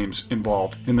big names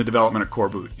involved in the development of Core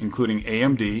Boot, including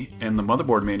AMD and the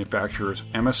motherboard manufacturers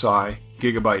MSI,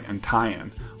 Gigabyte, and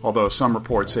Tyan, although some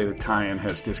reports say that Tyan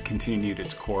has discontinued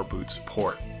its Core Boot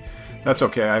support. That's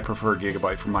okay, I prefer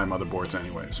Gigabyte for my motherboards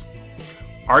anyways.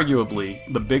 Arguably,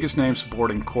 the biggest name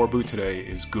supporting Core Boot today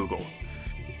is Google.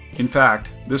 In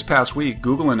fact, this past week,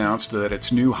 Google announced that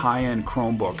its new high-end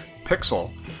Chromebook,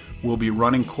 Pixel, will be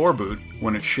running Core Boot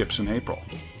when it ships in April.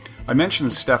 I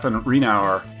mentioned Stefan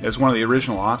Rienauer as one of the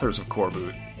original authors of Core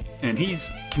Boot, and he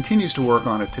continues to work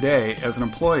on it today as an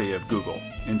employee of Google.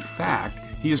 In fact,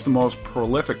 he is the most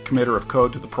prolific committer of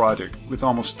code to the project, with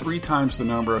almost 3 times the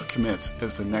number of commits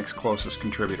as the next closest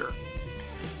contributor.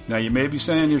 Now you may be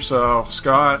saying to yourself,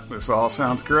 Scott, this all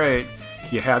sounds great.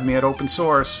 You had me at open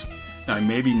source. I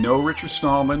may be no Richard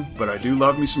Stallman, but I do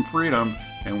love me some freedom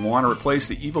and want to replace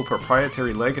the evil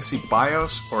proprietary legacy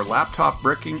BIOS or laptop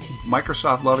bricking,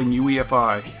 Microsoft-loving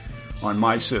UEFI on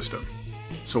my system.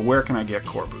 So where can I get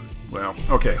Core Boot? Well,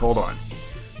 okay, hold on.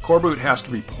 Core Boot has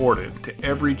to be ported to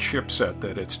every chipset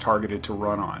that it's targeted to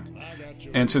run on.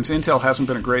 And since Intel hasn't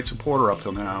been a great supporter up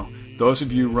till now, those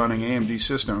of you running AMD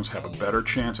systems have a better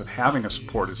chance of having a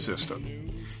supported system.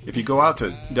 If you go out to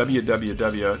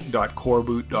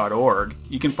www.coreboot.org,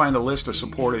 you can find a list of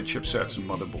supported chipsets and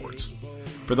motherboards.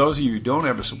 For those of you who don't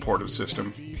have a supported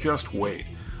system, just wait.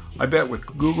 I bet with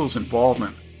Google's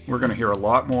involvement, we're going to hear a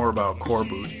lot more about Core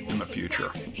Boot in the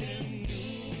future.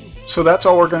 So that's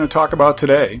all we're going to talk about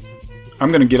today. I'm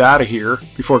going to get out of here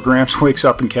before Gramps wakes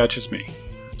up and catches me.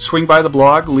 Swing by the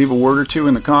blog, leave a word or two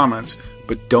in the comments,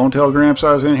 but don't tell Gramps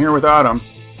I was in here without him.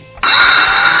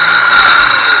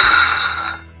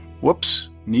 Whoops,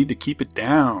 need to keep it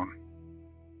down.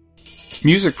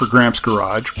 Music for Gramps'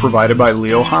 Garage provided by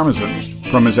Leo Harmazin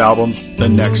from his album The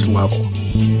Next Level.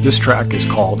 This track is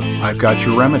called I've Got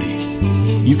Your Remedy.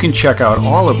 You can check out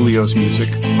all of Leo's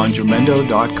music on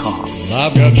jamendo.com.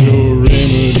 I've got your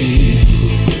remedy,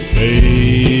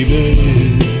 baby.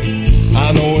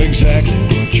 I know exactly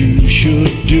what you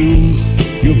should do.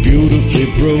 You're beautifully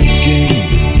broken.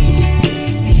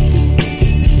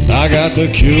 I got the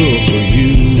cure for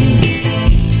you.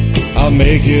 I'll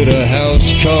make it a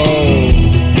house call.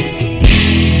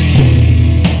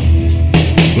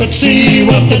 Let's see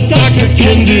what the doctor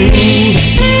can do.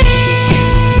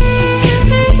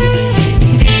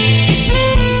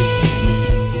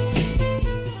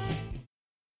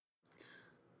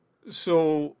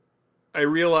 So I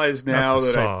realize now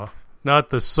that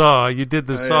Not the saw. You did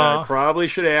the saw. I probably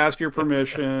should ask your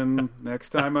permission.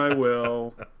 Next time I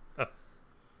will.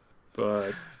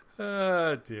 But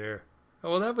oh dear. Oh,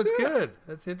 well, that was good.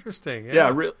 That's interesting.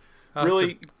 Yeah, really.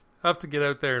 Really. I have to get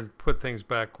out there and put things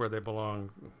back where they belong.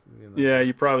 You know. Yeah,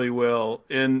 you probably will.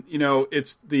 And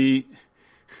it's the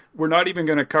we're not even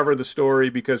going to cover the story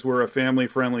because we're a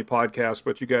family-friendly podcast,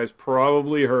 but you guys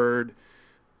probably heard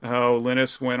how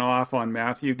Linus went off on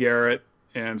Matthew Garrett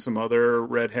and some other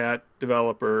Red Hat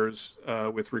developers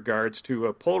with regards to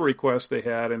a pull request they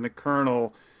had in the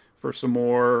kernel for some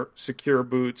more secure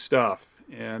boot stuff.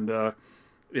 And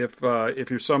if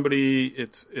you're somebody,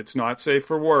 it's not safe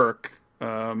for work,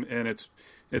 and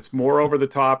it's more over the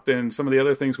top than some of the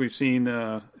other things we've seen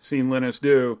Linus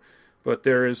do. But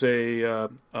there is a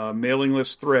mailing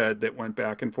list thread that went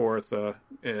back and forth.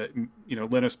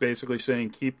 Linus basically saying,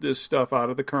 keep this stuff out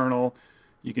of the kernel.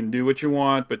 You can do what you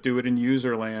want, but do it in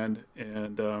user land.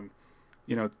 And,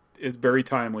 it's very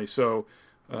timely. So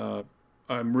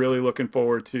I'm really looking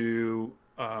forward to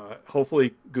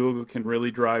hopefully Google can really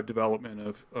drive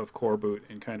development of Core Boot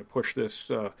and kind of push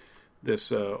this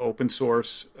open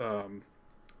source,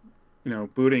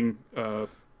 booting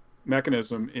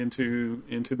mechanism into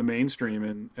the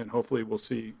mainstream, and hopefully we'll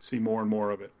see more and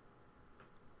more of it.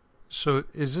 So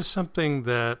is this something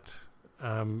that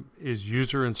is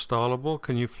user installable?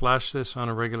 Can you flash this on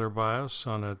a regular BIOS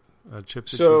on a chip?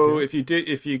 So if you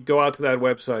go out to that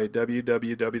website,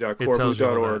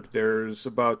 www.coreboot.org, there's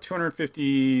about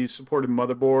 250 supported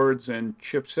motherboards and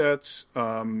chipsets.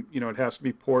 It has to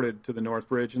be ported to the North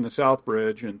Bridge and the South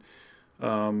Bridge, and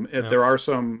there are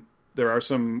some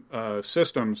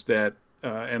systems that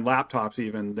and laptops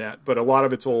even that, but a lot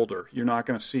of it's older. You're not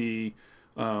going to see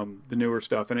the newer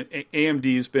stuff. And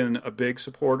AMD has been a big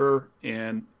supporter,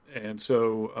 and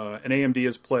so AMD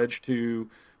has pledged to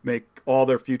make all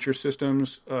their future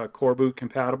systems Core Boot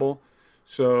compatible.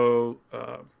 So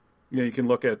you can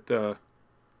look at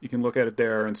it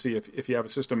there and see if you have a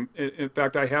system. In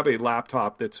fact, I have a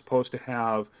laptop that's supposed to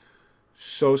have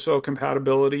so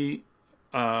compatibility.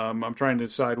 I'm trying to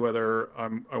decide whether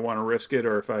I want to risk it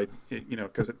or if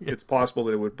because it's possible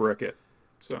that it would brick it.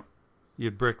 So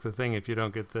you'd brick the thing if you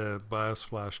don't get the BIOS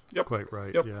flash quite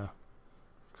right. Yep. Yeah.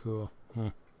 Cool.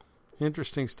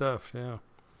 Interesting stuff. Yeah.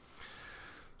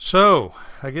 So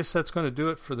I guess that's going to do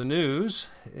it for the news.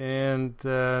 And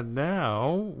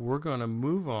now we're going to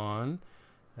move on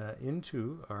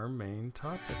into our main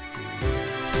topic.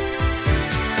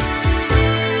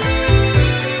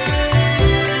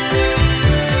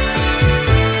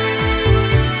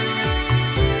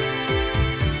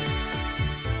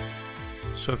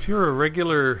 So if you're a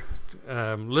regular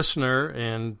listener,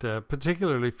 and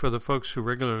particularly for the folks who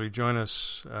regularly join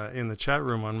us in the chat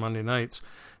room on Monday nights,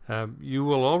 you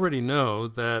will already know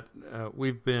that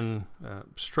we've been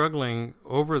struggling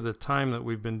over the time that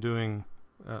we've been doing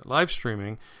live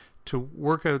streaming to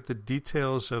work out the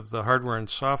details of the hardware and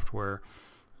software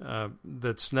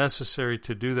that's necessary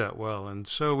to do that well. And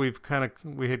so we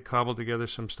had cobbled together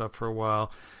some stuff for a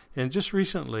while, and just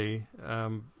recently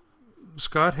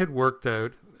Scott had worked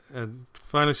out and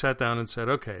finally sat down and said,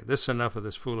 okay, this is enough of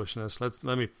this foolishness. Let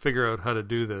me figure out how to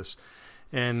do this,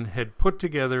 and had put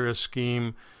together a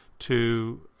scheme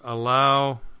to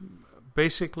allow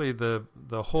basically the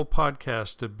whole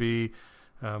podcast to be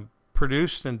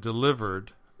produced and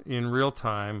delivered in real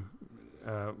time,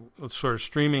 sort of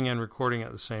streaming and recording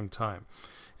at the same time.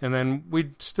 And then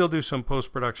we'd still do some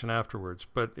post-production afterwards,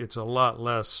 but it's a lot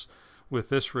less with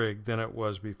this rig than it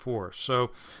was before.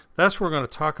 So that's what we're going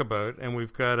to talk about, and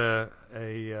we've got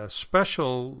a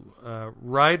special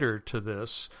rider to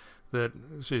this that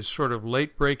is sort of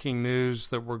late-breaking news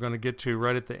that we're going to get to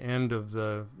right at the end of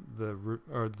the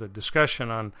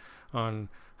discussion on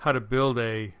how to build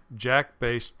a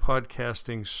Jack-based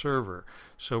podcasting server.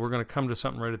 So we're going to come to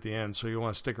something right at the end, so you'll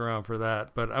want to stick around for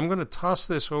that. But I'm going to toss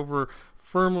this over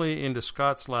firmly into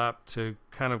Scott's lap to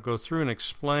kind of go through and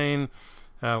explain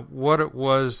what it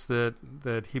was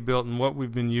that he built and what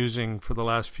we've been using for the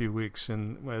last few weeks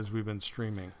as we've been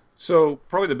streaming. So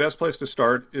probably the best place to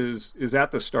start is at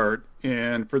the start.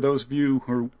 And for those of you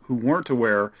who weren't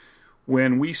aware,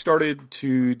 when we started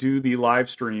to do the live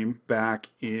stream back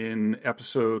in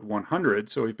episode 100,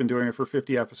 so we've been doing it for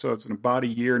 50 episodes in about a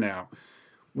year now,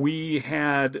 we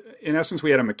had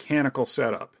a mechanical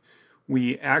setup.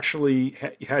 We actually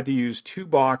had to use two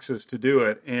boxes to do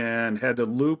it and had to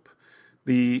loop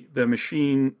the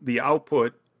machine, the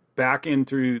output back in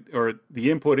through, or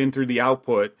the input in through the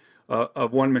output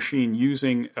of one machine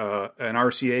using an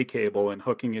RCA cable and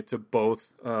hooking it to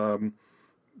both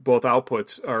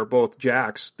outputs, or both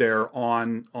jacks there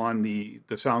on the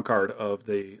sound card of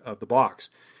the box.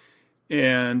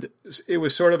 And it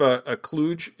was sort of a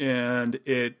kludge, and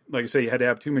it, like I say, you had to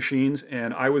have two machines,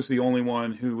 and I was the only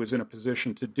one who was in a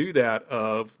position to do that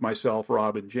of myself,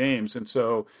 Rob, and James. And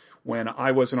so when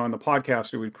I wasn't on the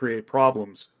podcast, it would create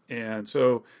problems. And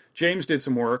so James did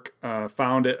some work,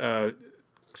 found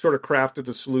sort of crafted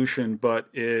a solution, but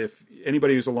if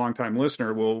anybody who's a longtime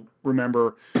listener will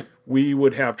remember, we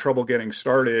would have trouble getting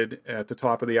started at the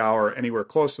top of the hour, anywhere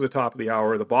close to the top of the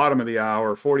hour, the bottom of the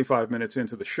hour, 45 minutes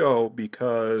into the show,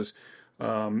 because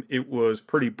it was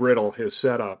pretty brittle, his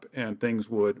setup, and things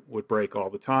would break all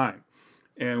the time.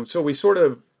 And so we sort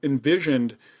of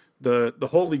envisioned the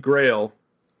holy grail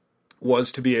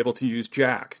was to be able to use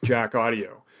Jack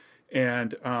audio.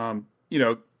 And,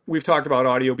 we've talked about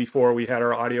audio before. We had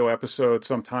our audio episode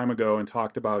some time ago and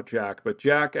talked about Jack, but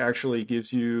Jack actually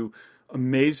gives you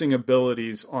amazing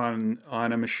abilities on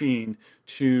a machine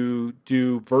to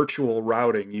do virtual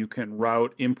routing. You can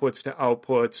route inputs to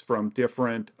outputs from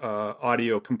different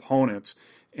audio components,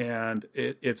 and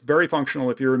it's very functional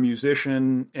if you're a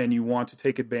musician and you want to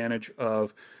take advantage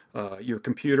of your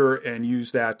computer and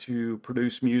use that to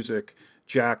produce music.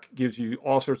 Jack gives you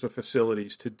all sorts of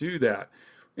facilities to do that.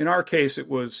 In our case, it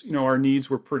was, our needs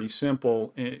were pretty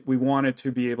simple. We wanted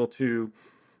to be able to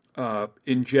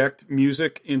inject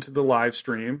music into the live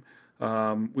stream.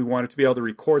 We wanted to be able to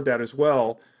record that as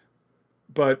well.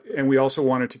 And we also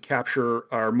wanted to capture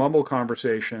our mumble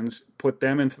conversations, put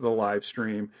them into the live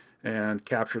stream, and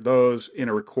capture those in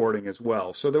a recording as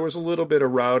well. So there was a little bit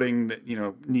of routing that,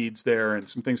 needs there and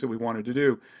some things that we wanted to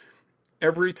do.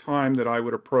 Every time that I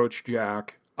would approach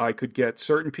Jack, I could get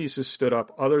certain pieces stood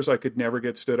up. Others I could never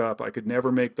get stood up. I could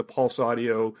never make the pulse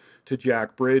audio to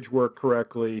Jack bridge work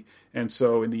correctly. And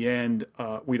so in the end,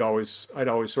 I'd always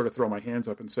sort of throw my hands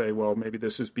up and say, well, maybe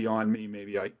this is beyond me.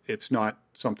 Maybe it's not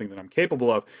something that I'm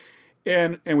capable of.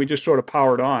 And we just sort of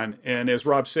powered on. And as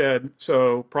Rob said,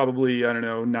 so probably,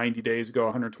 90 days ago,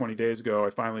 120 days ago, I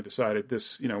finally decided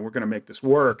this, we're going to make this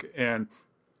work. And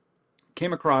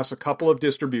came across a couple of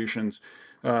distributions.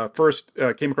 First,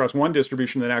 came across one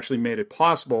distribution that actually made it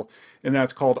possible, and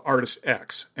that's called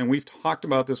ArtistX. And we've talked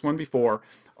about this one before.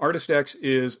 ArtistX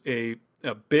is a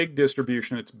big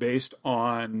distribution. It's based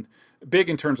on, big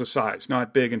in terms of size,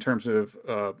 not big in terms of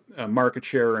market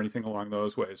share or anything along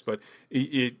those ways. But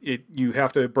you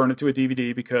have to burn it to a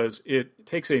DVD because it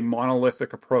takes a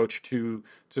monolithic approach to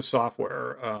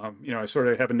software. I sort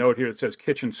of have a note here that says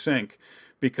kitchen sink,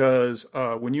 because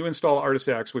when you install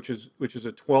ArtistX, which is a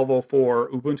 1204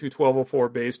 Ubuntu 1204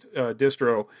 based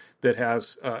distro that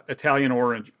has Italian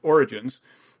origins,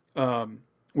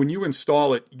 when you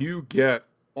install it, you get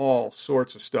all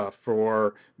sorts of stuff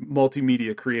for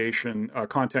multimedia creation,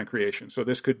 content creation. So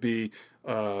this could be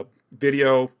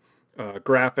video,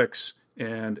 graphics,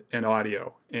 and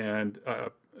audio, and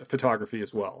photography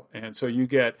as well. And so you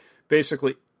get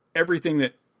basically everything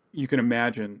that you can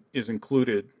imagine is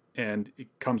included, and it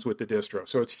comes with the distro.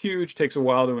 So it's huge, takes a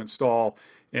while to install,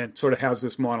 and sort of has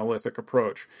this monolithic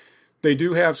approach. They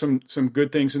do have some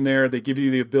good things in there. They give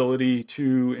you the ability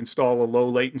to install a low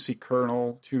latency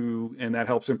kernel and that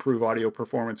helps improve audio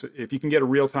performance. If you can get a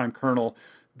real-time kernel,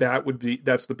 that's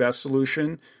the best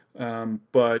solution.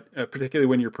 But particularly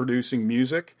when you're producing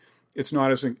music, it's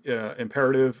not as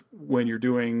imperative when you're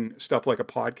doing stuff like a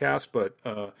podcast, but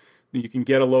you can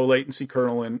get a low latency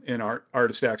kernel in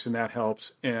ArtistX, and that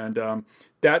helps. And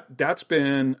that's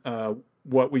been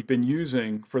what we've been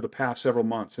using for the past several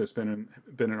months. Has been an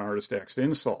ArtistX to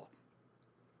install.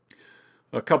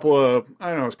 A couple of,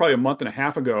 it's probably a month and a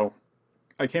half ago,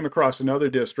 I came across another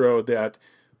distro that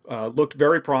looked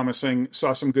very promising,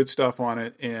 saw some good stuff on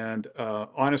it, and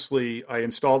honestly, I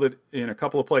installed it in a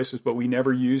couple of places, but we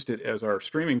never used it as our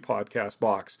streaming podcast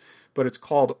box. But it's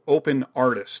called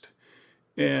OpenArtist.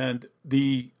 And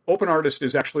the OpenArtist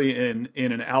is actually in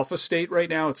an alpha state right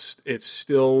now. It's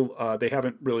still they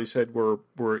haven't really said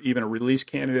we're even a release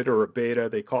candidate or a beta.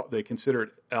 They consider it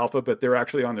alpha, but they're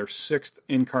actually on their 6th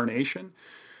incarnation.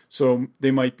 So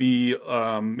they might be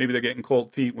maybe they're getting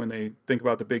cold feet when they think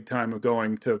about the big time of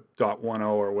going to 0.10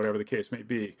 or whatever the case may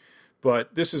be.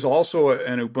 But this is also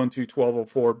an Ubuntu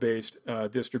 1204 based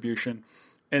distribution,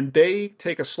 and they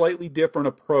take a slightly different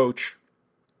approach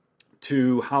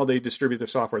to how they distribute their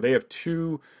software. They have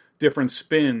 2 different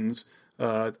spins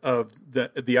of the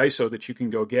ISO that you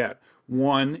can go get.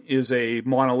 One is a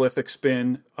monolithic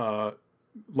spin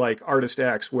like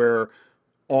ArtistX, where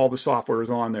all the software is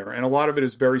on there. And a lot of it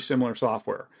is very similar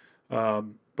software,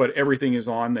 but everything is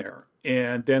on there.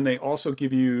 And then they also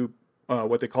give you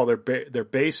what they call their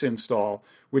base install,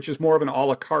 which is more of an a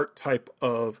la carte type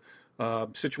of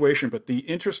situation. But the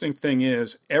interesting thing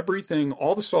is everything,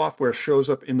 all the software shows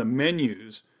up in the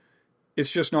menus.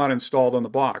 It's just not installed on the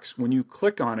box. When you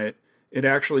click on it, it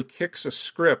actually kicks a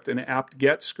script, an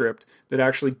apt-get script, that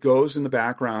actually goes in the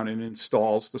background and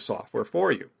installs the software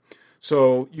for you.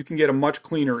 So you can get a much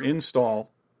cleaner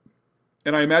install.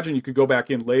 And I imagine you could go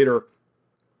back in later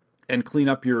and clean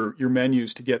up your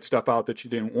menus to get stuff out that you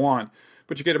didn't want.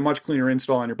 But you get a much cleaner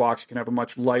install on your box. You can have a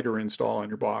much lighter install on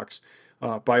your box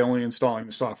by only installing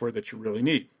the software that you really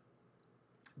need.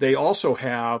 They also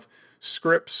have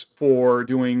scripts for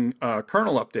doing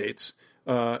kernel updates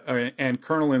and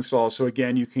kernel installs. So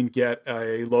again, you can get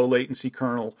a low latency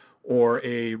kernel or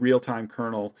a real-time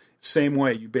kernel. Same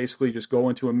way, you basically just go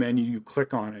into a menu, you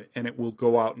click on it, and it will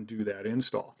go out and do that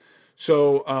install.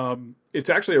 So it's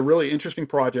actually a really interesting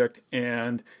project,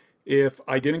 and if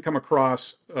I didn't come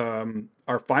across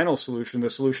our final solution, the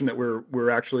solution that we're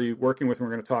actually working with and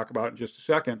we're going to talk about in just a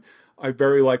second, I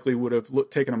very likely would have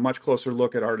taken a much closer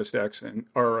look at ArtistX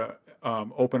or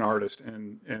OpenArtist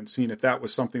and seen if that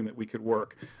was something that we could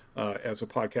work as a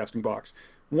podcasting box.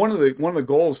 One of the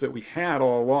goals that we had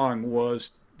all along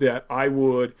was that I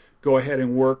would go ahead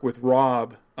and work with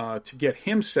Rob to get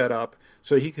him set up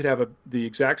so he could have the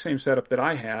exact same setup that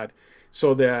I had,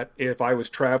 so that if I was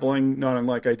traveling, not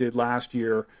unlike I did last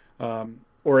year,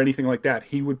 or anything like that,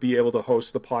 he would be able to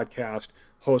host the podcast,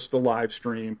 host the live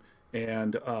stream,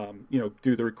 and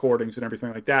do the recordings and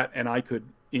everything like that. And I could,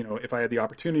 if I had the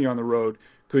opportunity on the road,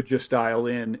 could just dial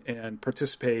in and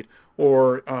participate,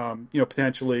 or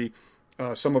potentially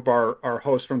some of our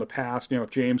hosts from the past, if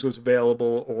James was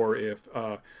available, or if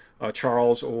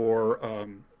Charles or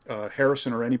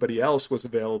Harrison or anybody else was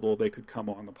available, they could come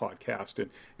on the podcast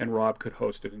and Rob could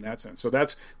host it in that sense. So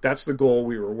that's the goal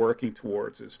we were working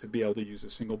towards, is to be able to use a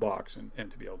single box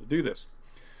and to be able to do this.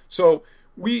 So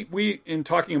we in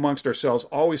talking amongst ourselves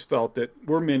always felt that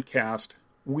we're mintCast.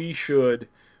 We should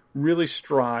really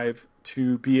strive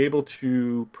to be able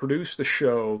to produce the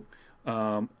show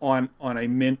on a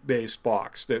Mint-based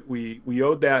box. That we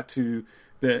owed that to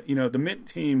the Mint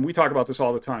team. We talk about this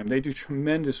all the time. They do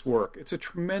tremendous work. It's a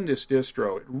tremendous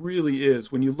distro. It really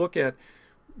is. When you look at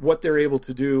what they're able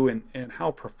to do and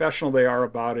how professional they are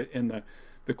about it, and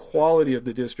the quality of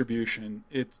the distribution,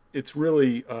 it's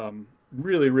really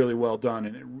really well done.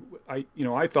 And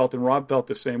I felt, and Rob felt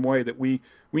the same way, that we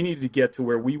needed to get to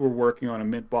where we were working on a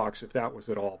Mint box, if that was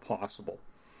at all possible.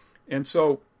 And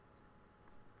so,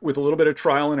 with a little bit of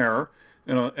trial and error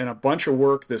and a bunch of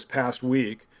work this past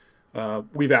week,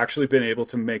 we've actually been able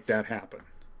to make that happen.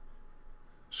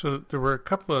 So there were a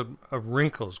couple of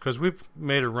wrinkles, because we've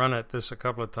made a run at this a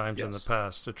couple of times in the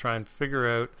past to try and figure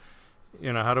out,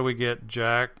 how do we get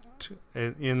jacked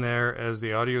in there as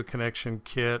the audio connection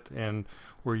kit, and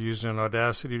we're using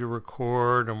Audacity to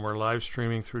record, and we're live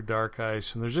streaming through Dark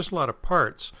Ice, and there's just a lot of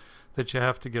parts that you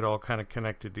have to get all kind of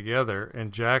connected together,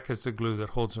 and Jack is the glue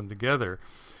that holds them together.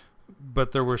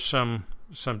 But there were some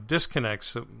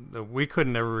disconnects that we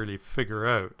couldn't ever really figure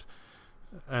out,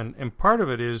 and part of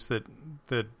it is that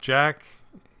Jack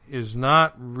is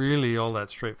not really all that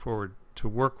straightforward to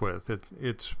work with.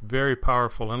 It's very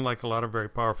powerful, unlike a lot of very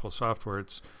powerful software.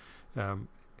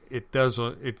 It has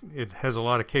a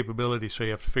lot of capability, so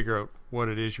you have to figure out what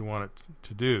it is you want it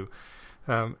to do.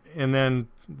 And then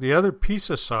the other piece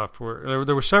of software,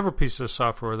 there were several pieces of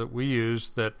software that we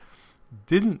used that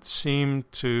didn't seem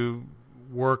to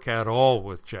work at all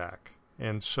with Jack.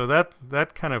 And so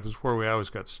that kind of is where we always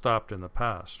got stopped in the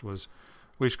past, was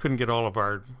we just couldn't get all of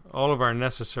our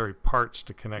necessary parts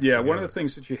to connect together. One of the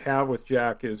things that you have with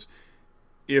Jack is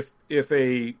if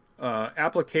a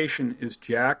application is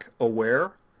Jack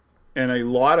aware, and a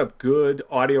lot of good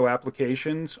audio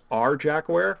applications are Jack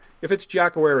aware. If it's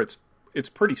Jack aware, it's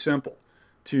pretty simple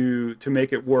to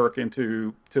make it work, and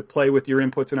to play with your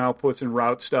inputs and outputs and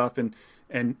route stuff and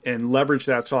leverage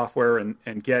that software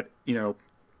and get,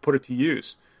 put it to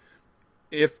use.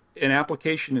 If an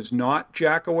application is not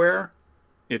Jack aware,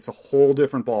 it's a whole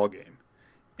different ballgame.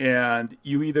 And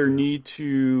you either need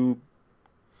to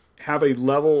have a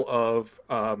level of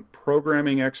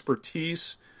programming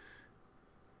expertise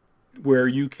where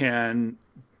you can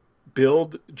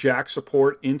build Jack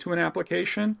support into an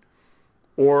application,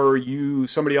 or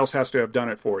somebody else has to have done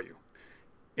it for you.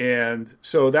 And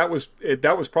so that was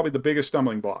probably the biggest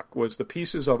stumbling block, was the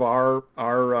pieces of our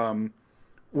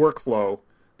workflow,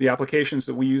 the applications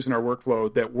that we use in our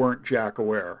workflow that weren't Jack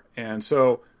aware. And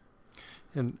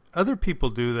other people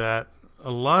do that.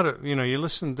 A lot of, you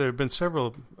listen, there have been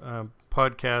several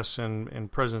podcasts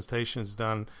and presentations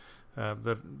done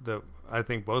that I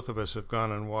think both of us have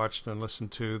gone and watched and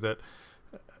listened to, that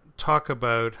talk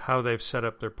about how they've set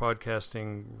up their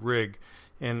podcasting rig.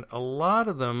 And a lot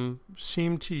of them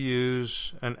seem to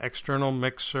use an external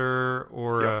mixer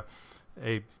or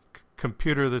a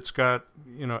computer that's got,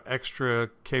 extra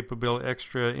capability,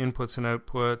 extra inputs and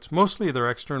outputs. Mostly they're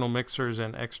external mixers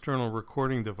and external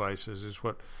recording devices is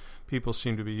what people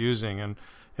seem to be using. And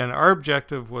our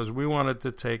objective was, we wanted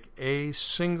to take a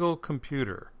single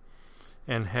computer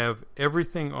and have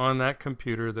everything on that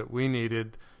computer that we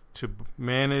needed to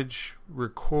manage,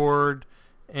 record,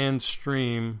 and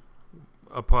stream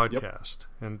a podcast. Yep.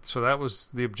 And so that was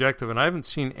the objective. And I haven't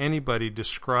seen anybody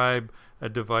describe a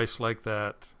device like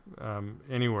that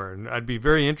anywhere. And I'd be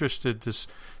very interested to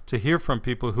hear from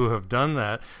people who have done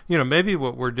that. Maybe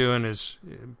what we're doing is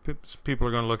people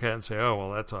are going to look at it and say, oh,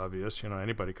 well, that's obvious.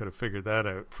 Anybody could have figured that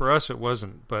out. For us, it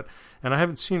wasn't. And I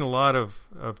haven't seen a lot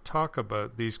of talk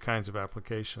about these kinds of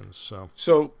applications.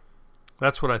 So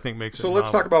that's what I think makes it novel. So let's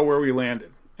talk about where we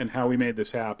landed and how we made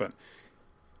this happen.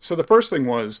 So the first thing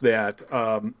was that,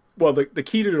 the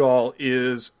key to it all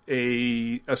is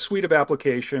a suite of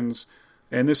applications.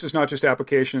 And this is not just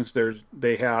applications.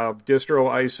 They have distro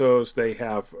ISOs, they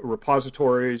have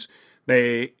repositories,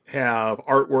 they have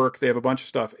artwork, they have a bunch of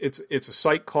stuff. It's a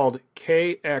site called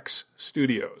KX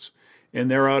Studios,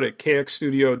 and they're out at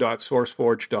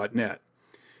kxstudio.sourceforge.net.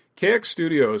 KX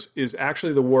Studios is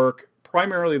actually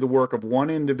primarily the work of one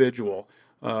individual.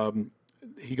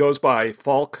 He goes by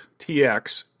Falk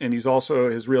TX, and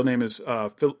his real name is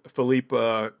Philippe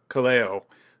Caleo.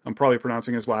 I'm probably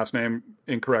pronouncing his last name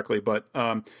incorrectly, but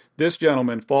this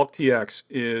gentleman, Falk TX,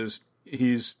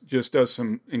 he's just does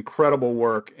some incredible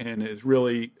work and has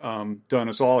really done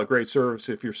us all a great service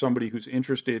if you're somebody who's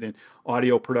interested in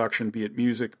audio production, be it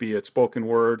music, be it spoken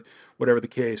word, whatever the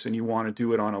case, and you want to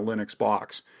do it on a Linux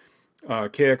box.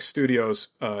 KX Studios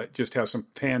just has some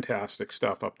fantastic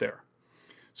stuff up there.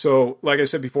 So, like I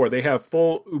said before, they have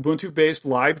full Ubuntu-based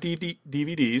live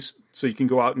DVDs, so you can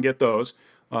go out and get those.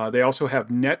 They also have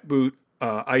NetBoot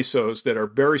ISOs that are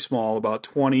very small, about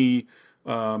 20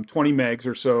 megs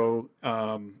or so,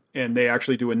 and they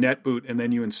actually do a NetBoot, and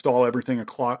then you install everything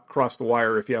across the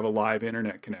wire if you have a live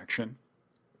internet connection.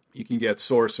 You can get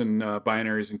source and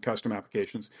binaries and custom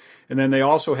applications. And then they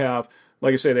also have,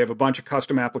 like I say, they have a bunch of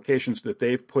custom applications that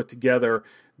they've put together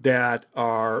that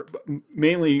are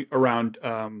mainly around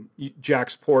Jack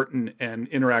support and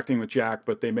interacting with Jack,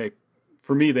 but they make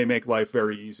life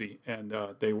very easy, and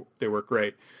they work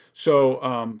great. So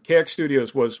KX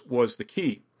Studios was the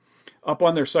key. Up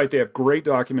on their site, they have great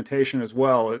documentation as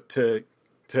well to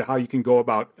how you can go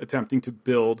about attempting to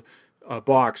build a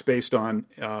box based on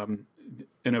an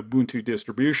Ubuntu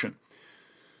distribution.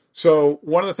 So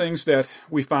one of the things that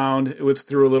we found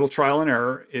through a little trial and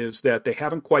error is that they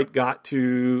haven't quite got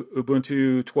to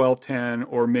Ubuntu 12.10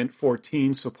 or Mint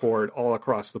 14 support all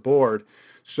across the board.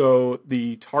 So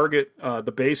the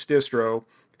base distro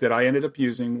that I ended up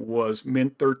using was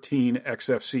Mint 13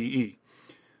 XFCE.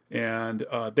 And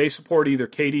they support either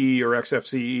KDE or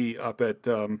XFCE up at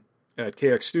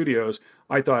KX Studios.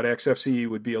 I thought XFCE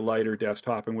would be a lighter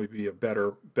desktop and would be a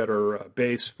better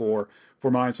base for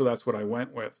mine, so that's what I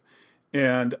went with.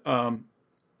 And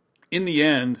in the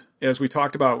end, as we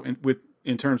talked about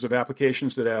in terms of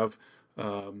applications that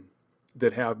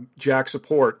have Jack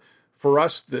support, for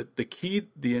us the key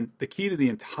to the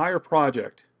entire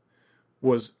project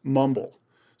was Mumble.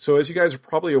 So as you guys are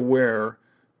probably aware,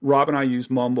 Rob and I use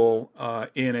Mumble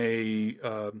in a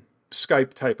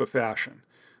Skype type of fashion.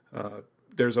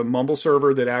 There's a Mumble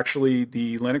server that actually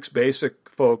the Linux Basic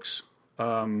folks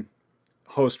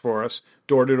host for us.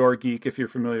 Door-to-Door Geek, if you're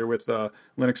familiar with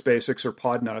Linux Basics or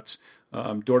Podnuts,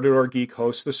 Door-to-Door Geek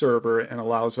hosts the server and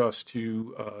allows us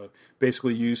to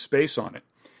basically use space on it.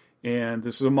 And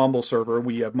this is a Mumble server.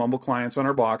 We have Mumble clients on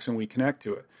our box and we connect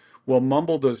to it. Well,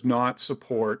 Mumble does not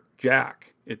support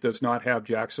Jack. It does not have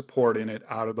Jack support in it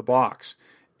out of the box.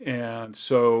 And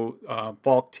so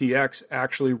Falk TX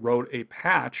actually wrote a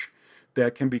patch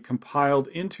that can be compiled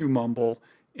into Mumble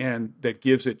and that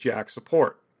gives it Jack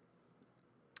support.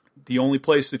 The only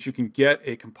place that you can get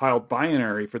a compiled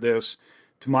binary for this,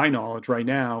 to my knowledge right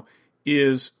now,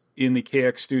 is in the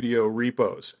KX Studio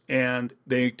repos. And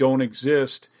they don't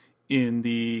exist in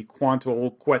the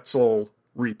Quetzal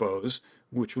repos,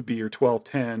 which would be your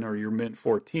 12.10 or your Mint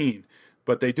 14.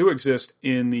 But they do exist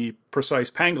in the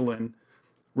Precise Pangolin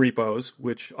repos,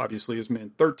 which obviously is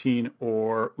Mint 13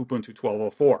 or Ubuntu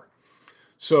 12.04.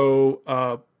 So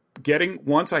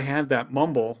once I had that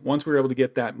Mumble, once we were able to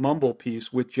get that Mumble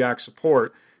piece with Jack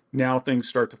support, now things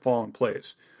start to fall in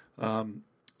place.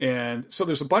 And so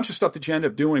there's a bunch of stuff that you end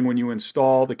up doing when you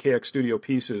install the KX Studio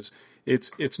pieces.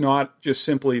 It's not just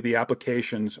simply the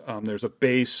applications. There's a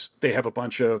base. They have a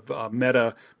bunch of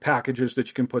meta packages that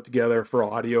you can put together for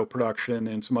audio production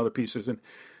and some other pieces. And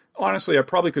honestly, I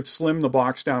probably could slim the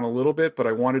box down a little bit, but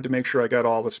I wanted to make sure I got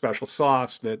all the special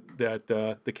sauce that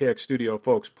the KX Studio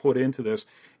folks put into this.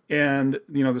 And,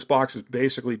 this box is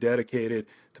basically dedicated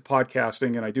to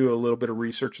podcasting, and I do a little bit of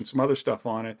research and some other stuff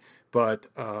on it. But,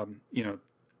 I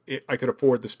could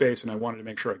afford the space, and I wanted to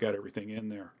make sure I got everything in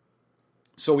there.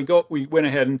 So we went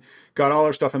ahead and got all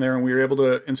our stuff in there, and we were able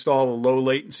to install a low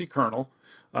latency kernel.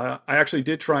 I actually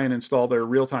did try and install their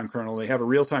real-time kernel. They have a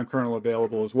real-time kernel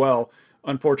available as well.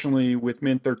 Unfortunately, with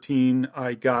Mint 13,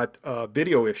 I got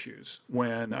video issues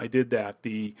when I did that.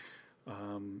 The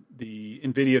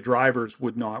NVIDIA drivers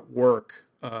would not work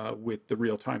with the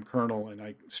real-time kernel, and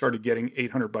I started getting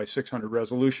 800 by 600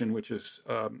 resolution, which is,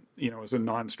 is a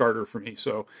non-starter for me.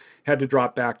 So had to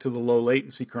drop back to the low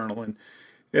latency kernel. And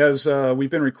as we've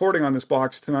been recording on this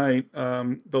box tonight,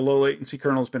 the low latency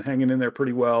kernel has been hanging in there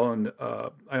pretty well, and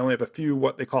I only have a few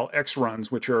what they call X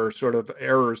runs, which are sort of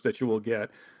errors that you will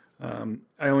get. I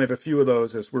only have a few of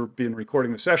those as we've been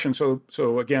recording the session.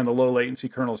 So again, the low latency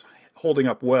kernel is holding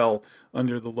up well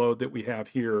under the load that we have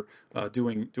here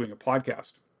doing a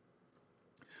podcast.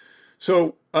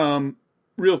 So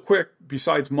real quick,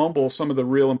 besides Mumble, some of the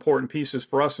real important pieces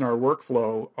for us in our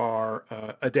workflow are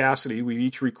Audacity. We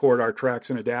each record our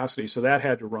tracks in Audacity, so that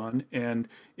had to run, and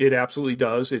it absolutely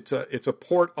does. It's a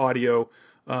port audio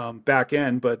back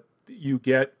end, but you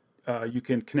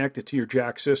can connect it to your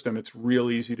jack system. It's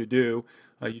real easy to do.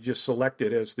 You just select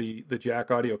it as the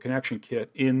jack audio connection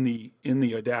kit in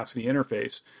the Audacity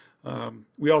interface.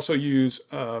 We also use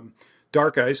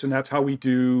Dark Ice, and that's how we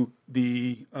do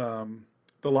the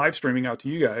live streaming out to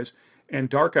you guys. And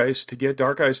Dark Ice, to get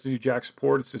Dark Ice to do jack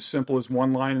support, it's as simple as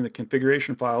one line in the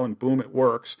configuration file, and boom, it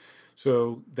works.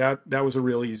 So that was a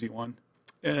real easy one.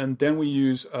 And then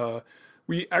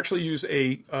we actually use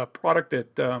a product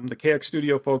that the KX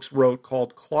Studio folks wrote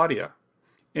called Claudia.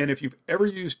 And if you've ever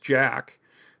used Jack,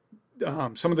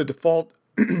 some of the default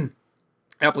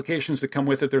applications that come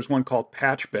with it, there's one called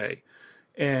Patch Bay.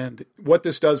 And what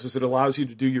this does is it allows you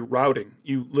to do your routing.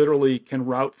 You literally can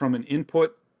route from an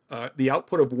input, the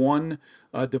output of one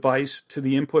device to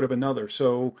the input of another.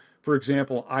 So, for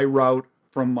example, I route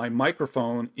from my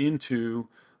microphone into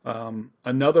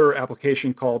another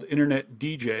application called Internet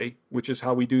DJ, which is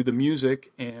how we do the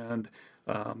music and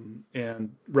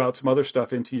route some other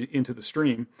stuff into the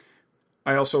stream.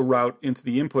 I also route into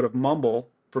the input of Mumble.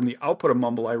 From the output of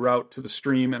Mumble, I route to the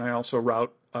stream, and I also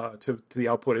route to the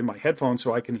output in my headphones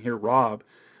so I can hear Rob.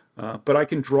 But I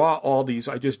can draw all these.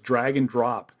 I just drag and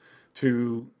drop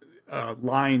to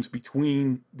lines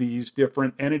between these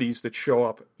different entities that show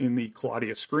up in the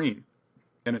Claudia screen.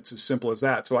 And it's as simple as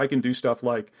that. So I can do stuff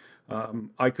like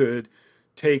I could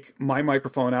take my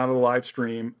microphone out of the live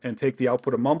stream and take the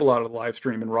output of Mumble out of the live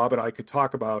stream, and Rob and I could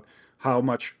talk about how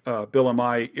much Bill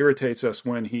M.I. irritates us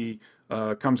when he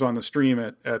comes on the stream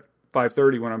at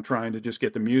 5:30 when I'm trying to just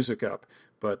get the music up.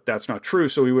 But that's not true,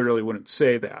 so we really wouldn't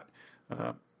say that.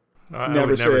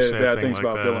 Never say bad things like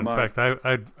about that. Bill M.I. In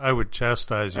fact, I would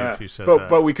chastise you if you said that. that.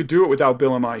 But we could do it without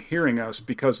Bill M.I. hearing us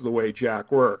because of the way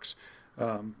Jack works.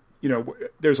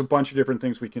 There's a bunch of different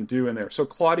things we can do in there. So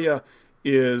Claudia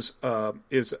is a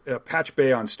Patch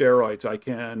Bay on steroids.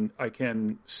 I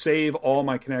can save all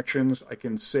my connections. I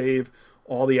can save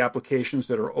all the applications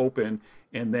that are open.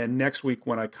 And then next week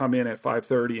when I come in at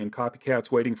 5:30 and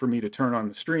Copycat's waiting for me to turn on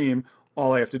the stream,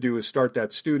 all I have to do is start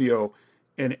that studio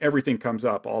and everything comes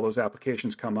up. All those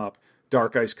applications come up.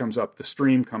 Dark Ice comes up. The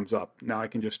stream comes up. Now I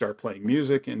can just start playing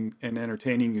music and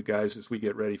entertaining you guys as we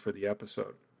get ready for the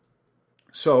episode.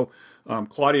 So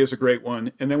Claudia is a great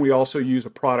one. And then we also use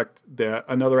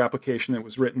another application that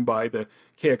was written by the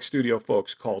KX Studio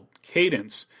folks called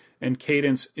Cadence. And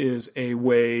Cadence is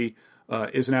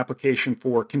is an application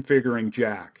for configuring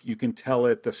Jack. You can tell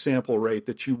it the sample rate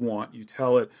that you want. You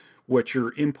tell it what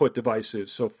your input device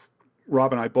is. So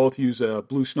Rob and I both use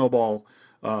Blue Snowball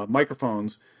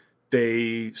microphones.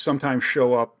 They sometimes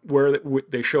show up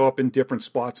they show up in different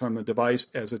spots on the device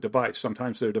as a device.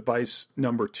 Sometimes they're device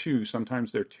number 2.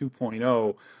 Sometimes they're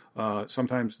 2.0.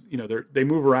 Sometimes they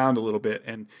move around a little bit,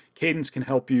 and Cadence can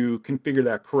help you configure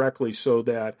that correctly so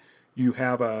that you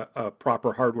have a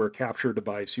proper hardware capture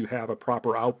device, you have a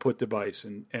proper output device,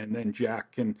 and then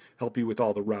Jack can help you with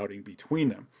all the routing between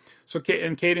them. So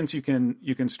in Cadence, you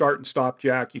can start and stop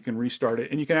Jack, you can restart it,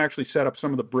 and you can actually set up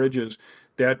some of the bridges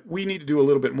that we need to do a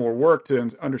little bit more work to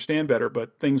understand better,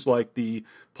 but things like the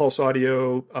Pulse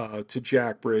Audio to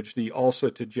Jack bridge, the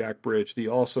ALSA to Jack bridge, the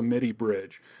ALSA MIDI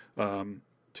bridge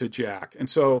to Jack. And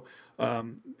so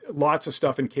lots of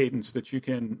stuff in Cadence that you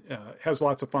can, has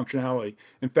lots of functionality.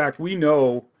 In fact,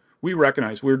 we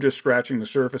recognize we're just scratching the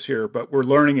surface here, but we're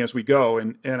learning as we go.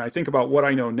 And I think about what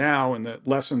I know now and the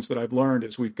lessons that I've learned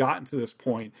as we've gotten to this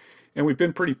point. And we've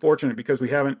been pretty fortunate because we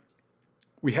haven't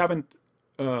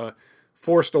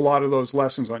forced a lot of those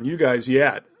lessons on you guys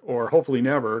yet, or hopefully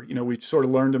never. We sort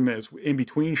of learned them as in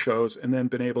between shows and then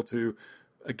been able to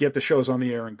get the shows on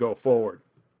the air and go forward.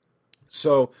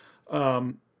 So,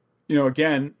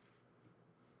 again,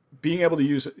 being able to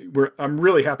use, I'm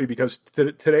really happy because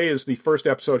today is the first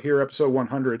episode here, episode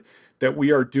 100, that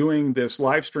we are doing this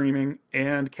live streaming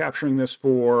and capturing this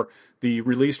for the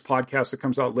released podcast that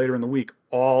comes out later in the week,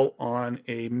 all on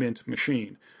a Mint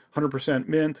machine, 100%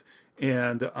 Mint.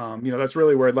 And, that's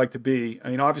really where I'd like to be. I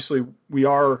mean, obviously we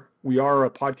are a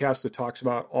podcast that talks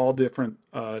about all different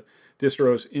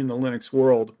distros in the Linux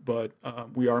world, but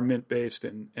we are Mint based,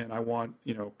 and I want,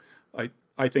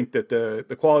 I think that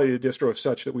the quality of the distro is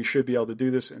such that we should be able to do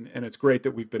this, and it's great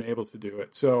that we've been able to do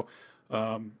it. So,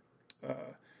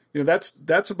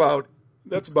 that's about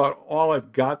all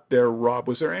I've got there, Rob.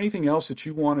 Was there anything else that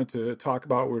you wanted to talk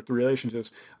about with the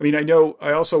relationships? I mean,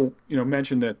 I also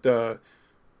mentioned that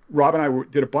Rob and I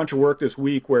did a bunch of work this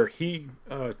week where he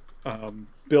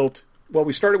built. Well,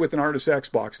 we started with an Artist X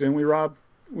box, didn't we, Rob?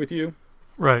 With you,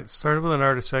 right? Started with an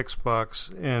Artist X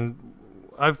box, and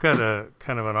I've got a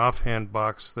kind of an offhand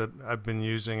box that I've been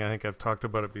using. I think I've talked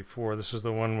about it before. This is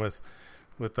the one with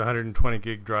the 120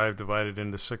 gig drive divided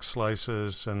into 6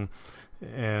 slices, and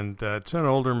it's an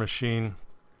older machine.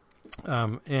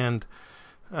 I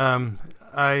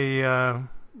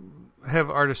have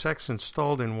Artist X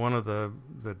installed in one of the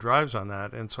drives on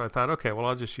that, and so I thought, okay, well,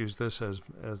 I'll just use this as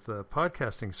the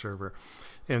podcasting server.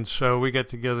 And so we got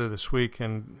together this week,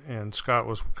 and Scott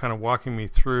was kind of walking me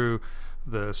through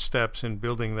the steps in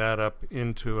building that up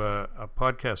into a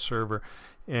podcast server.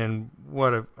 And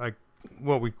what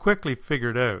we quickly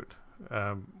figured out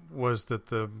was that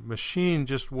the machine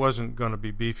just wasn't going to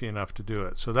be beefy enough to do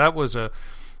it. So that was a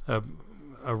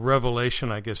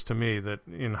revelation, I guess, to me, that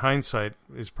in hindsight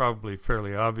is probably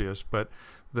fairly obvious, but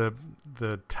the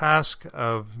task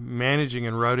of managing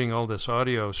and routing all this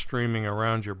audio streaming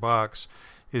around your box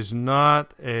is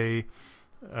not a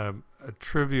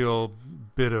trivial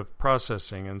bit of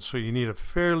processing, and so you need a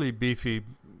fairly beefy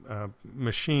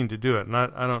machine to do it. And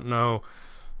I don't know,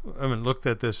 I haven't looked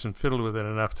at this and fiddled with it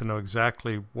enough to know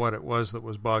exactly what it was that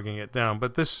was bogging it down,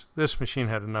 but this machine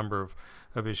had a number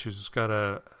of issues. It's got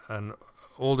an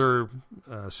older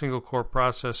single core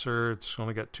processor. It's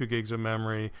only got 2 gigs of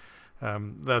memory,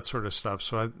 that sort of stuff.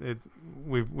 So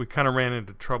we kind of ran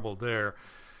into trouble there,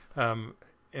 and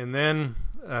then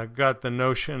got the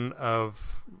notion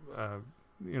of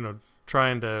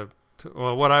trying to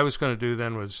what I was going to do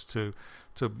then was to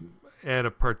add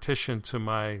a partition to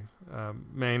my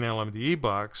main LMDE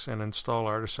box and install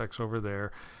Artist X over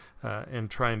there, and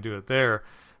try and do it there.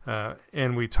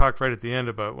 And we talked right at the end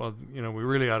about, well, we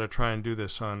really ought to try and do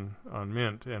this on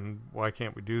Mint, and why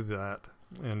can't we do that?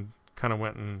 And kind of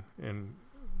went and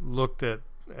looked at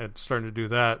starting to do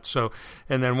that. So,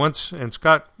 and then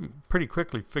Scott pretty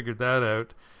quickly figured that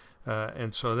out.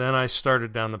 And so then I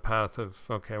started down the path of,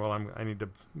 okay, well, I need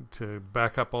to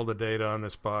back up all the data on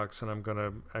this box, and I'm going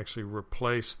to actually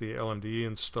replace the LMDE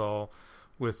install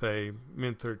with a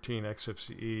Mint 13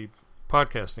 XFCE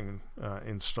podcasting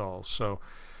install. So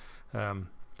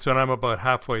I'm about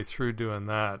halfway through doing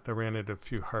that. I ran into a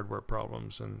few hardware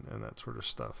problems and that sort of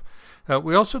stuff.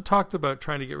 We also talked about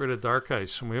trying to get rid of dark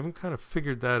ice, and we haven't kind of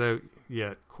figured that out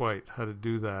yet quite, how to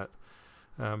do that.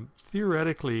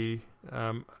 Theoretically,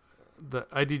 the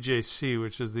IDJC,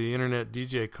 which is the Internet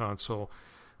DJ console,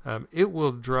 it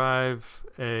will drive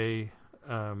a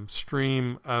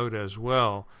stream out as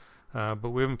well, but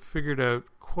we haven't figured out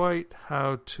quite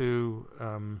how to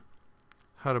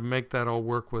make that all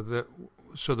work with it,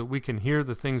 so that we can hear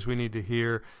the things we need to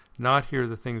hear, not hear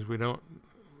the things we don't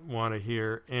want to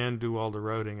hear, and do all the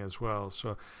routing as well.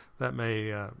 So that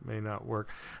may not work.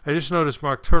 I just noticed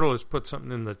Mark Turtle has put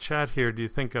something in the chat here. Do you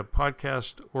think a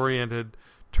podcast-oriented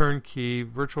turnkey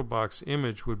VirtualBox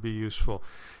image would be useful?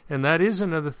 And that is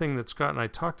another thing that Scott and I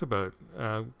talked about,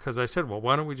 because I said, well,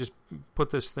 why don't we just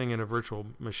put this thing in a virtual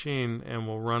machine and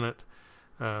we'll run it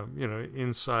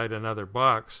inside another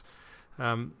box.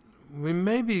 The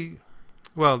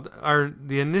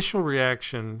initial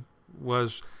reaction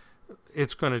was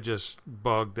it's going to just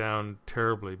bog down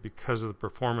terribly because of the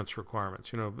performance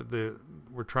requirements.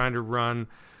 We're trying to run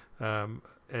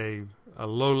a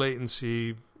low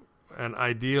latency and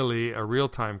ideally a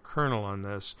real-time kernel on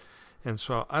this, and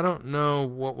so I don't know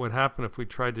what would happen if we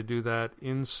tried to do that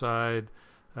inside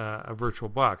a virtual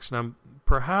box. Now,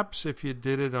 perhaps if you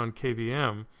did it on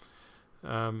KVM,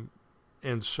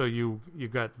 and so you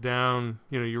got down,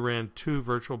 you ran 2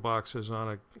 virtual boxes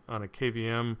on a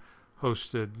KVM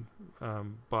hosted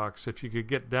box. If you could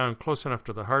get down close enough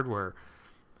to the hardware,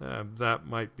 that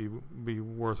might be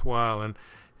worthwhile.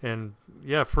 And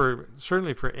yeah,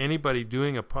 certainly for anybody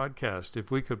doing a podcast,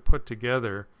 if we could put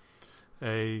together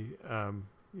a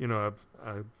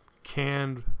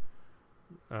canned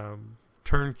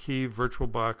turnkey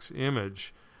VirtualBox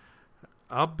image,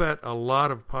 I'll bet a lot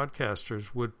of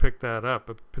podcasters would pick that up,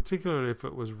 particularly if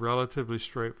it was relatively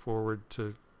straightforward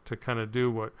to kind of do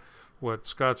what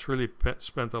Scott's really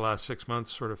spent the last 6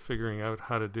 months sort of figuring out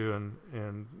how to do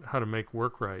and how to make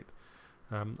work right.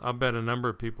 I'll bet a number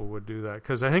of people would do that,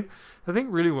 because I think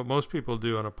really what most people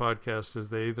do on a podcast is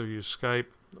they either use Skype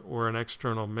or an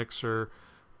external mixer,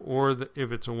 or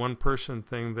if it's a one-person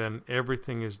thing, then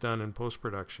everything is done in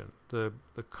post-production. The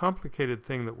complicated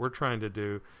thing that we're trying to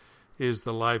do is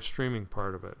the live streaming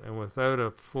part of it, and without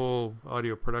a full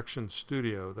audio production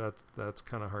studio, that's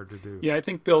kind of hard to do. Yeah, I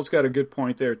think Bill's got a good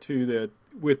point there too. That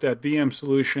with that VM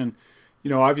solution,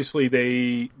 obviously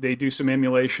they do some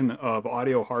emulation of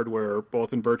audio hardware,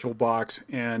 both in VirtualBox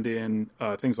and in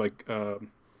things like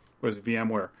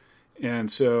VMware,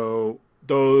 and so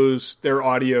their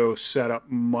audio setup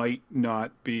might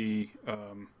not be,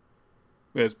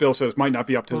 as Bill says, might not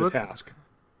be up to the task.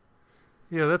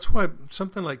 Yeah, that's why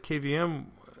something like KVM,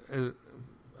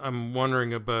 I'm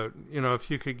wondering about, if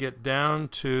you could get down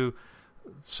to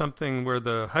something where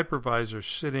the hypervisor's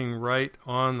sitting right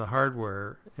on the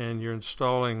hardware and you're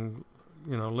installing,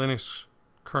 Linux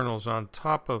kernels on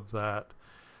top of that,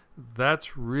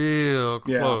 that's real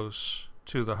close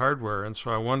to the hardware. And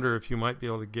so I wonder if you might be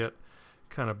able to get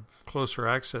kind of closer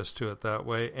access to it that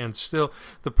way. And still,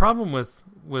 the problem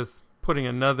with putting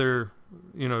another,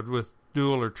 with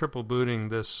dual or triple booting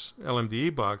this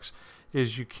LMDE box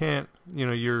is you can't,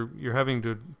 you're having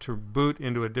to boot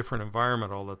into a different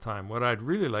environment all the time. What I'd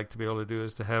really like to be able to do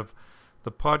is to have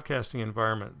the podcasting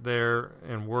environment there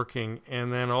and working,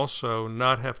 and then also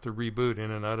not have to reboot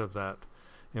in and out of that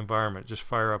environment. Just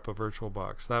fire up a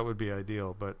VirtualBox. That would be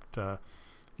ideal, but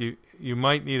you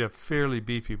might need a fairly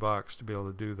beefy box to be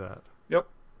able to do that. Yep.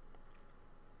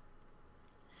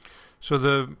 So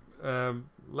the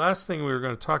last thing we were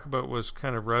going to talk about was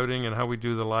kind of routing and how we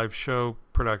do the live show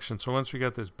production. So once we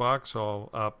got this box all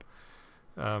up,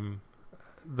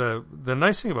 the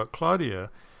nice thing about Claudia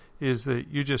is that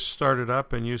you just start it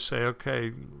up and you say,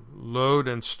 okay, load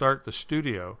and start the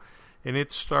studio. And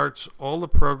it starts all the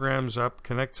programs up,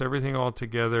 connects everything all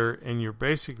together, and you're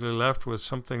basically left with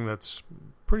something that's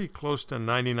pretty close to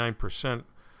 99%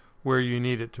 where you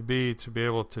need it to be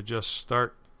able to just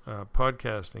start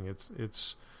podcasting.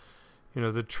 It's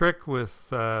the trick with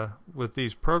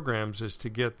these programs is to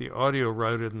get the audio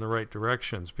routed in the right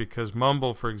directions, because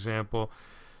Mumble, for example,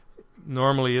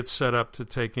 normally it's set up to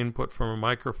take input from a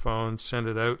microphone, send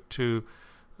it out to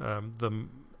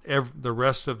the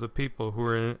rest of the people who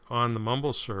are on the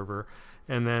Mumble server,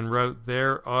 and then route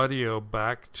their audio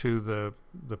back to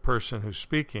the person who's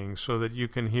speaking so that you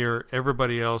can hear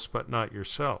everybody else but not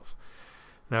yourself.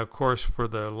 Now, of course, for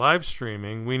the live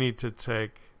streaming, we need to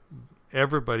take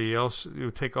everybody else,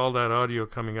 take all that audio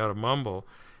coming out of Mumble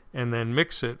and then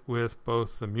mix it with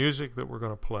both the music that we're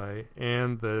going to play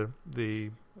and the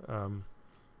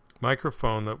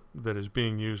microphone that is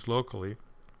being used locally,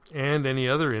 and any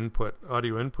other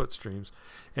audio input streams,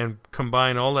 and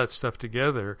combine all that stuff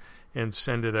together and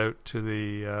send it out to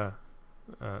the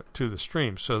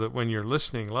stream, so that when you're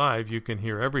listening live, you can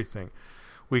hear everything.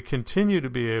 We continue to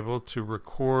be able to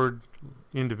record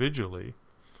individually,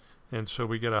 and so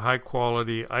we get a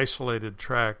high-quality, isolated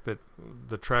track that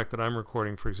the track that I'm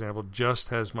recording, for example, just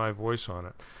has my voice on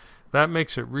it. That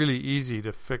makes it really easy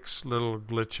to fix little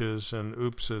glitches and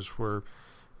oopses where,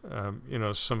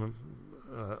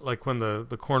 like when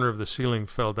the corner of the ceiling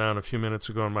fell down a few minutes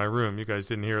ago in my room. You guys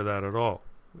didn't hear that at all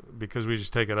because we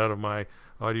just take it out of my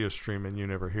audio stream and you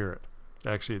never hear it.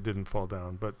 Actually, it didn't fall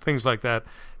down. But things like that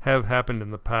have happened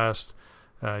in the past.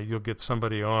 You'll get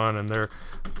somebody on and they're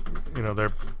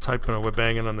typing away,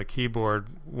 banging on the keyboard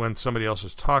when somebody else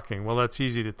is talking. Well, that's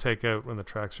easy to take out when the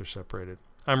tracks are separated.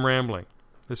 I'm rambling.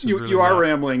 This is you are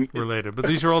rambling related, but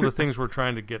these are all the things we're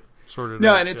trying to get sorted out.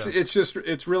 No, and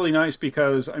it's really nice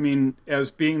because, I mean,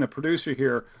 as being the producer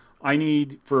here, I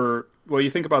need you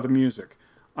think about the music.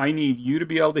 I need you to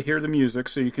be able to hear the music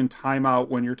so you can time out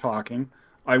when you're talking.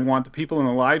 I want the people in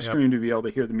the live stream to be able to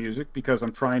hear the music because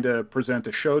I'm trying to present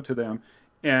a show to them.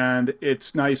 And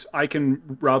it's nice, I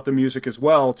can route the music as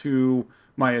well to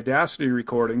my Audacity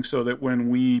recording so that when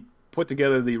we put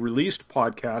together the released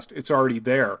podcast, it's already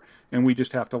there. And we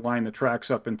just have to line the tracks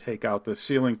up and take out the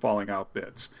ceiling falling out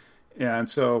bits. And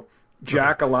so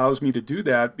Jack allows me to do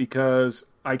that because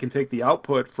I can take the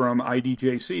output from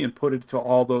IDJC and put it to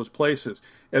all those places,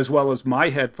 as well as my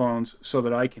headphones so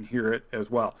that I can hear it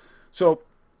as well. So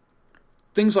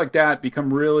things like that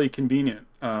become really convenient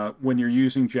when you're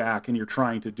using Jack and you're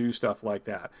trying to do stuff like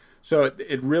that. So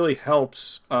it really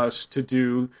helps us to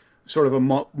do sort of a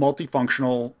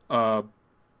multifunctional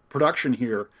production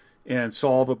here and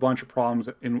solve a bunch of problems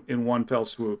in one fell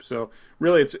swoop. So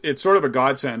really, it's sort of a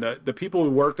godsend. The people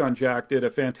who worked on Jack did a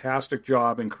fantastic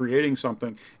job in creating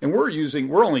something, and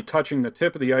we're only touching the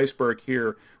tip of the iceberg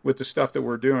here with the stuff that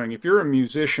we're doing. If you're a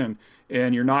musician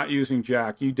and you're not using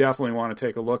Jack, you definitely want to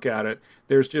take a look at it.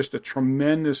 There's just a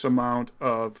tremendous amount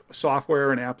of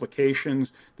software and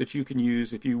applications that you can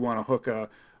use if you want to hook a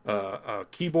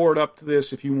keyboard up to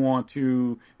this, if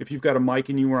you've got a mic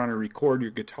and you want to record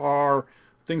your guitar,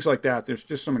 things like that. There's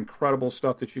just some incredible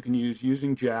stuff that you can use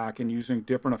using Jack and using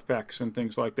different effects and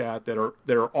things like that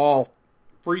are all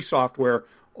free software,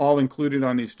 all included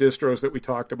on these distros that we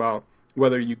talked about.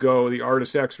 Whether you go the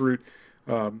Artist X route,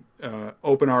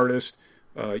 Open Artist,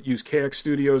 use KX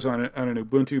Studios on an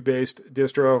Ubuntu-based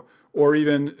distro, or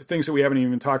even things that we haven't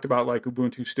even talked about like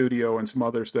Ubuntu Studio and some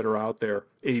others that are out there,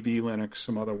 AV Linux,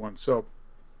 some other ones. So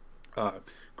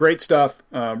great stuff.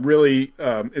 Really,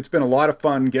 it's been a lot of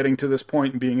fun getting to this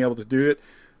point and being able to do it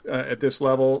at this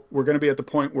level. We're going to be at the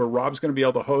point where Rob's going to be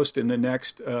able to host in the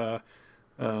next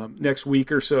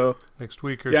week or so.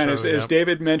 Yeah, and as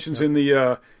David mentions in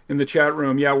the chat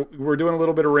room, we're doing a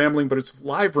little bit of rambling, but it's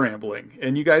live rambling,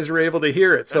 and you guys are able to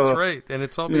hear it. So that's right, and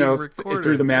it's all being recorded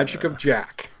through the magic of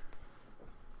Jack.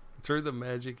 Through the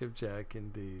magic of Jack,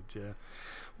 indeed. Yeah.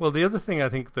 Well, the other thing I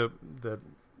think that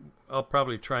I'll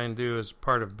probably try and do as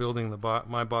part of building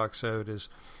my box out is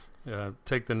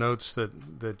take the notes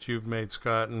that you've made,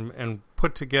 Scott, and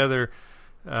put together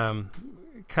kind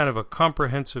of a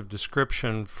comprehensive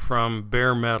description from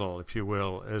bare metal, if you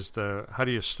will, as to how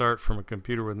do you start from a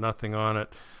computer with nothing on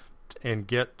it and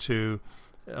get to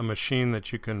a machine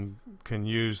that you can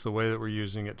use the way that we're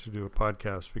using it to do a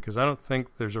podcast, because I don't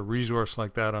think there's a resource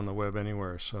like that on the web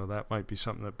anywhere. So that might be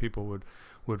something that people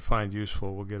would find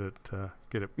useful. We'll get it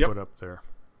put up there.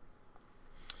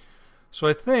 So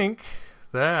I think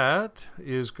that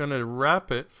is going to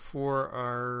wrap it for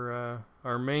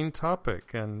our main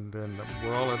topic, and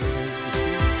we're all at everyone's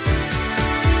computers.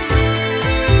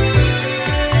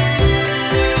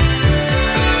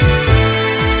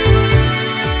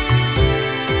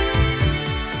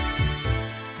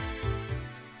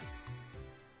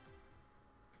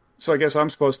 So I guess I'm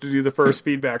supposed to do the first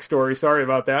feedback story. Sorry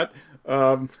about that.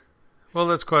 Well,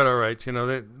 that's quite all right. You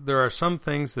know, there are some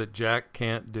things that Jack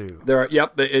can't do.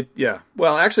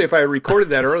 Well, actually, if I recorded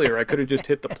that earlier, I could have just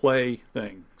hit the play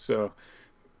thing. So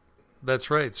that's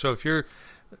right. So if you're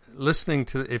listening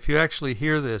if you actually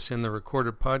hear this in the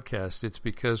recorded podcast, it's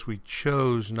because we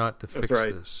chose not to fix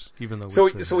this, even though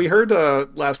we heard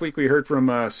last week. We heard from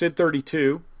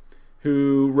Sid32.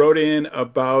 Who wrote in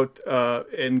about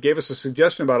and gave us a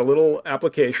suggestion about a little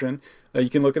application. You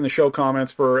can look in the show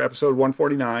comments for episode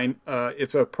 149.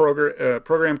 It's a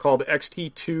program called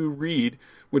XT2 Read,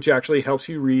 which actually helps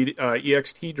you read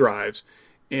ext drives.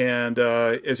 And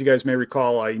as you guys may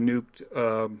recall, I nuked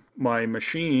my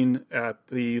machine at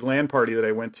the LAN party that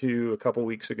I went to a couple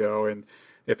weeks ago, and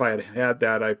if I had had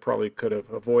that, I probably could have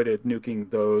avoided nuking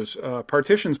those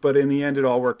partitions. But in the end, it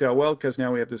all worked out well because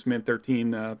now we have this Mint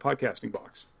 13 podcasting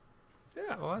box.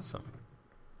 Yeah, awesome.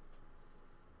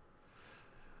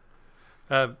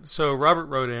 So Robert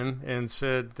wrote in and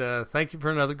said, thank you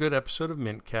for another good episode of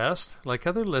mintCast. Like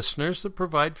other listeners that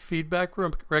provide feedback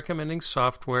recommending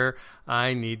software,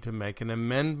 I need to make an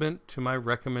amendment to my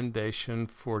recommendation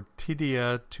for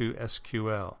TDIA to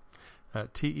SQL.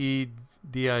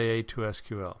 TEDIA to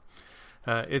SQL.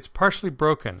 It's partially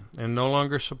broken and no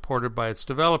longer supported by its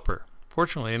developer.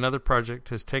 Fortunately, another project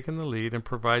has taken the lead and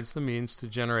provides the means to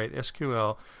generate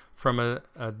SQL from a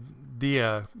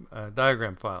DIA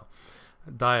diagram file.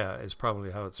 DIA is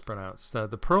probably how it's pronounced.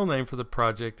 The Perl name for the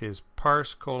project is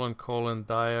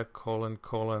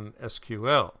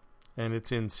parse::dia::SQL, and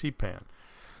it's in CPAN.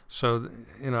 So,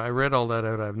 I read all that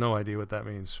out. I have no idea what that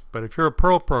means. But if you're a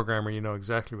Perl programmer, you know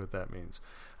exactly what that means.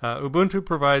 Ubuntu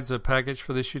provides a package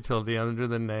for this utility under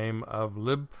the name of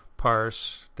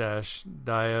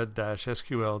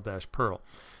libparse-dia-SQL-Perl.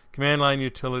 Command line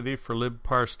utility for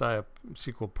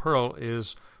libparse-dia-SQL Perl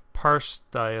is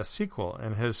parse-dia-SQL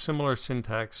and has similar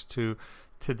syntax to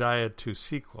TDIA to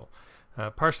SQL.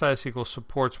 Parse-dia-SQL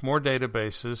supports more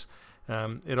databases.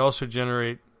 It also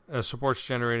supports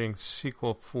generating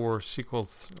SQL for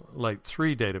SQLite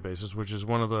 3 databases, which is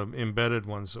one of the embedded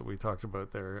ones that we talked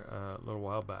about there a little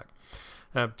while back.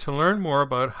 To learn more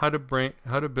about how to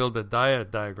build a DIA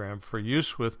diagram for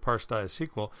use with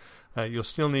parse-dia-SQL, you'll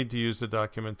still need to use the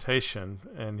documentation,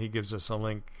 and he gives us a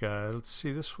link. Let's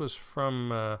see, this was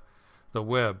from the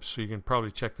web, so you can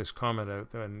probably check this comment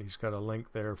out, and he's got a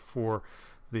link there for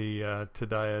the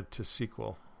TDIA to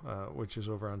SQL. Which is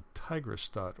over on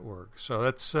tigris.org. So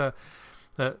that's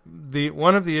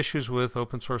one of the issues with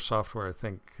open source software, I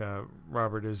think,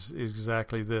 Robert, is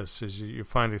exactly this: is you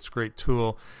find it's a great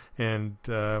tool, and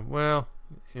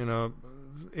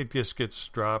it just gets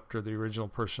dropped or the original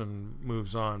person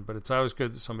moves on. But it's always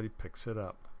good that somebody picks it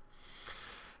up.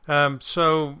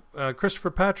 So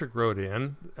Christopher Patrick wrote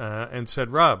in and said,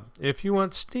 Rob, if you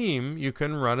want Steam, you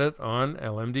can run it on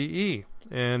LMDE.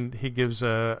 And he gives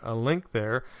a link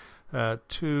there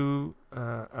to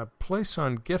a place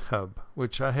on GitHub,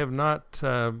 which I have not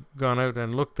gone out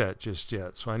and looked at just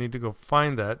yet. So I need to go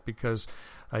find that because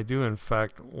I do, in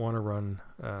fact, want to run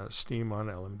Steam on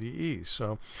LMDE.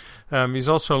 So he's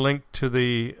also linked to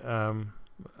the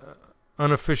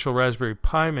unofficial Raspberry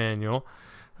Pi manual.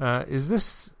 Is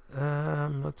this...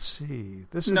 let's see.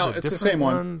 This is it's the same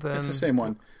one. It's the same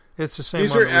one. It's the same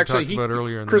these one are that actually, we talked about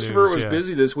earlier in Christopher the news. was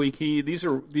busy this week.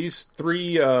 These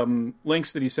three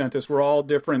links that he sent us were all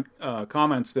different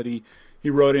comments that he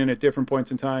wrote in at different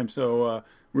points in time. So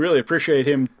really appreciate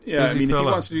him. Yeah, Busy if he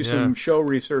fellow. wants to do some show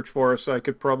research for us, I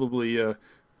could probably. We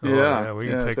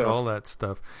can take all that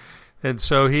stuff. And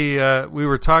so we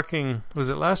were talking. Was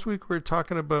it last week we were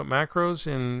talking about macros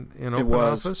in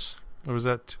OpenOffice? Or was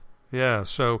that? Yeah,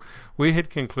 so we had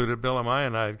concluded, Bill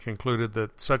and I had concluded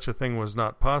that such a thing was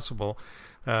not possible.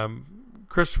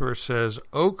 Christopher says,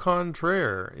 au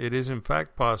contraire, it is in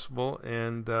fact possible,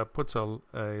 and puts a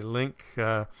link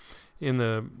in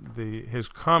his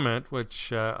comment,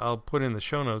 which I'll put in the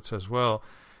show notes as well,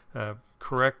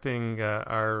 correcting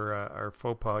our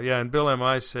faux pas. Yeah, and Bill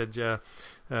M.I. said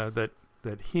that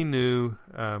he knew...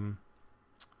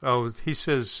 he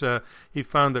says he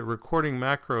found that recording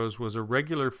macros was a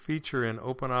regular feature in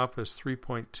OpenOffice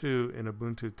 3.2 in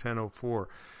Ubuntu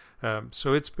 10.04.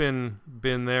 So it's been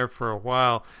there for a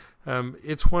while.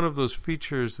 It's one of those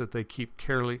features that they keep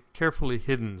carefully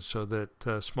hidden so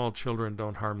that small children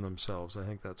don't harm themselves. I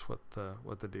think that's what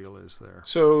the deal is there.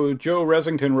 So Joe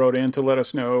Resington wrote in to let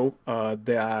us know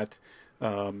that...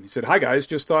 he said, hi guys,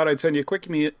 just thought I'd send you a quick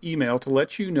email to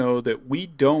let you know that we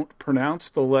don't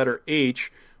pronounce the letter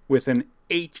H with an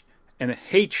H and a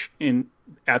H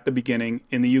at the beginning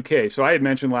in the UK. So I had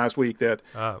mentioned last week that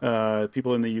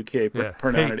people in the UK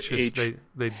pronounce it H.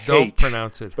 They don't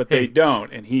pronounce it, but they don't.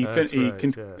 And he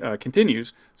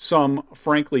continues, some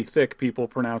frankly thick people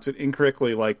pronounce it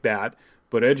incorrectly like that,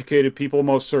 but educated people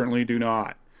most certainly do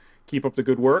not. Keep up the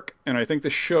good work, and I think the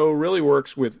show really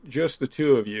works with just the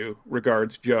two of you.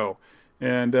 Regards, Joe.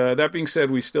 And that being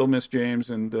said, we still miss James,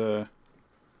 and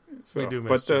we do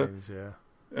miss James.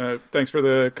 Thanks for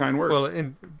the kind words. Well,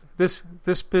 in this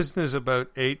business about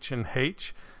H and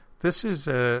H, this is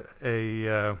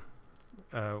a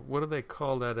what do they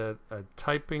call that? A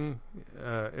typing,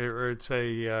 or it's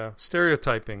a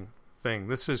stereotyping thing.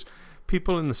 This is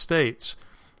people in the States.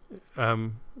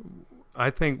 I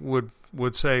think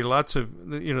would say lots of,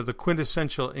 the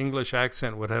quintessential English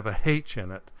accent would have a H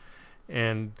in it.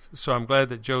 And so I'm glad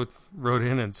that Joe wrote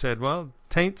in and said, well,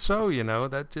 tain't so,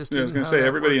 that just... I was going to say,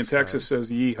 everybody in Texas says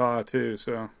yeehaw, too,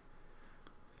 so...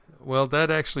 Well,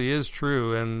 that actually is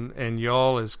true, and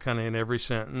y'all is kind of in every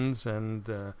sentence, and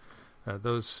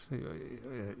those...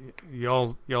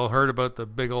 y'all heard about the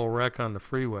big old wreck on the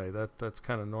freeway. That's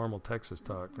kind of normal Texas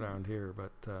talk around here,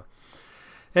 but...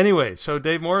 Anyway, so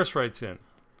Dave Morris writes in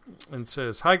and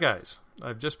says, hi guys,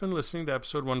 I've just been listening to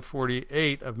episode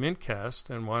 148 of mintCast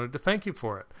and wanted to thank you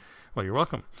for it. Well, you're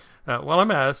welcome. While I'm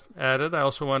at it, I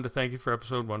also wanted to thank you for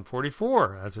episode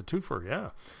 144 as a twofer, yeah.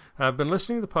 I've been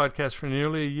listening to the podcast for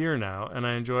nearly a year now, and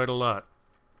I enjoy it a lot.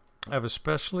 I've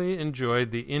especially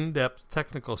enjoyed the in-depth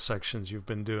technical sections you've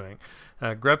been doing.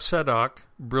 grepsedoc,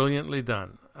 brilliantly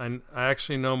done. I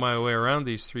actually know my way around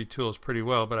these three tools pretty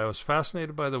well, but I was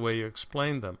fascinated by the way you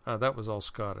explained them. That was all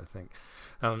Scott, I think.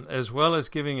 As well as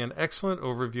giving an excellent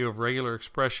overview of regular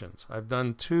expressions. I've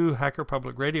done 2 Hacker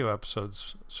Public Radio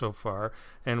episodes so far,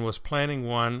 and was planning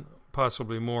one,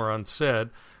 possibly more, on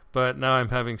SED, but now I'm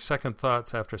having second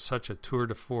thoughts after such a tour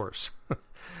de force.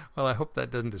 Well, I hope that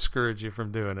doesn't discourage you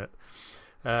from doing it.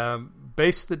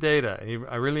 Base the data.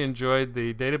 I really enjoyed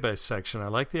the database section. I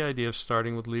like the idea of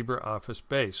starting with LibreOffice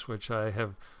Base, which I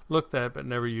have looked at but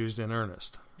never used in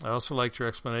earnest. I also liked your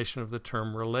explanation of the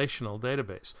term relational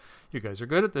database. You guys are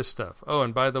good at this stuff. Oh,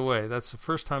 and by the way, that's the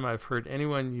first time I've heard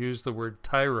anyone use the word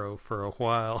tyro for a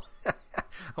while.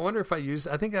 I wonder if I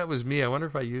think that was me. I wonder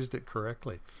if I used it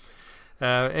correctly.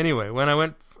 Anyway, when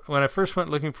I first went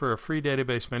looking for a free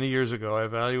database many years ago, I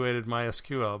evaluated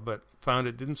MySQL, but found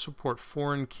it didn't support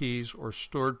foreign keys or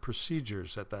stored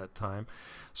procedures at that time.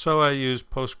 So I used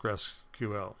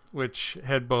PostgreSQL, which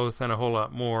had both and a whole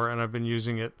lot more, and I've been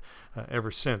using it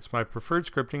ever since. My preferred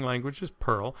scripting language is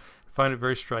Perl. find it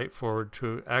very straightforward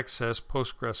to access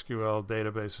PostgreSQL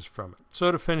databases from it.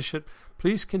 So to finish it,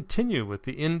 please continue with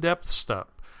the in-depth stuff.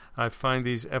 I find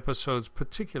these episodes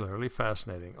particularly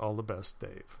fascinating. All the best,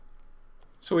 Dave.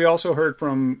 So we also heard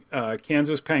from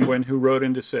Kansas Penguin, who wrote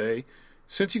in to say,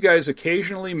 since you guys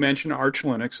occasionally mention Arch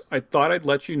Linux, I thought I'd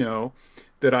let you know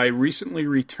that I recently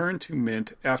returned to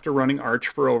Mint after running Arch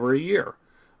for over a year.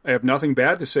 I have nothing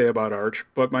bad to say about Arch,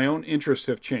 but my own interests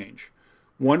have changed.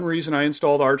 One reason I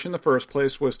installed Arch in the first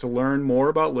place was to learn more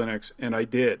about Linux, and I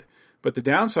did. But the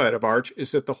downside of Arch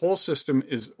is that the whole system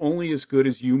is only as good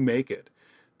as you make it.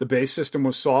 The base system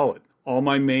was solid. All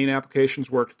my main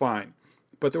applications worked fine.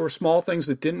 But there were small things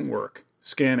that didn't work.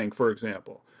 Scanning, for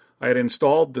example. I had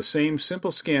installed the same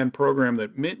simple scan program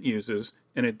that Mint uses,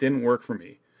 and it didn't work for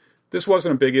me. This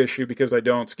wasn't a big issue because I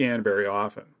don't scan very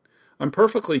often. I'm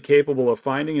perfectly capable of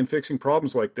finding and fixing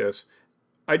problems like this.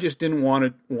 I just didn't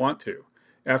want to.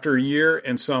 After a year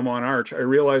and some on Arch, I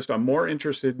realized I'm more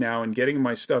interested now in getting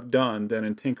my stuff done than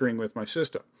in tinkering with my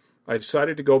system. I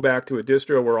decided to go back to a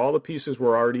distro where all the pieces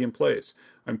were already in place.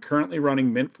 I'm currently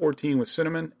running Mint 14 with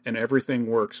Cinnamon, and everything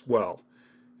works well.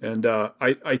 And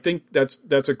I think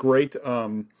that's a great,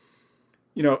 Arch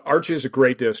is a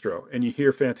great distro, and you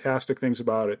hear fantastic things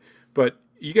about it. But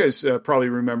you guys probably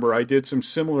remember I did some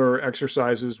similar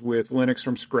exercises with Linux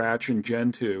from scratch in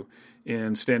Gen 2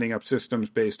 in standing up systems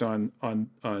based on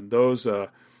those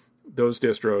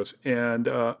distros. And,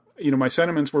 my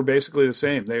sentiments were basically the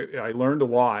same. I learned a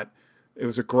lot. It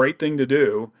was a great thing to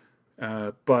do,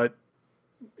 but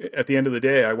at the end of the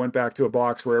day, I went back to a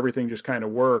box where everything just kind of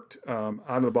worked out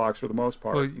of the box for the most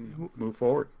part and move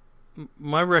forward.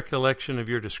 My recollection of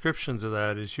your descriptions of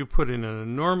that is you put in an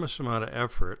enormous amount of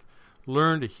effort,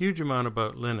 learned a huge amount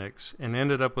about Linux, and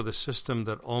ended up with a system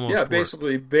that almost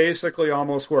worked. Basically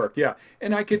almost worked. Yeah,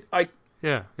 and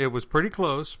yeah, it was pretty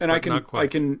close, and but not quite. I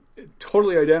can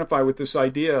totally identify with this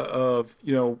idea of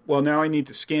now I need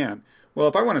to scan. Well,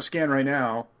 if I want to scan right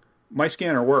now, my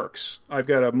scanner works. I've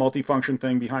got a multifunction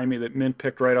thing behind me that Mint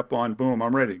picked right up on. Boom,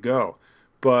 I'm ready to go.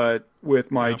 But with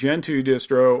my Gen 2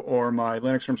 distro or my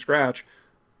Linux from scratch,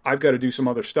 I've got to do some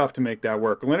other stuff to make that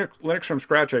work. Linux from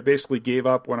scratch, I basically gave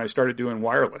up when I started doing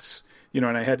wireless, and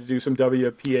I had to do some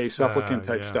WPA supplicant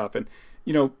type stuff. And,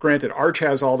 granted, Arch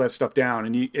has all that stuff down,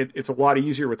 and it's a lot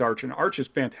easier with Arch. And Arch is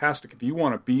fantastic if you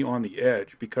want to be on the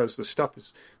edge because the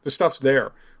stuff's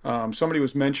there. Somebody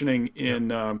was mentioning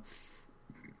on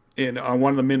one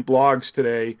of the Mint blogs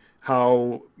today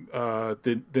how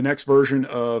the next version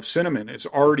of Cinnamon is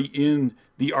already in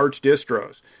the Arch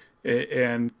distros.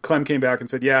 And Clem came back and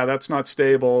said, yeah, that's not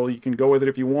stable. You can go with it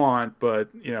if you want, but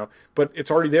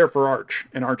it's already there for Arch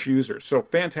and Arch users. So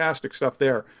fantastic stuff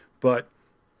there. But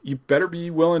you better be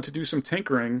willing to do some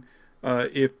tinkering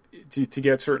to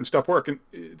get certain stuff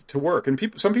to work.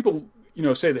 And some people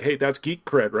say that, hey, that's geek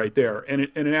cred right there, and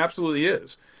it absolutely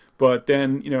is. But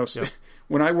then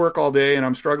when I work all day and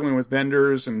I'm struggling with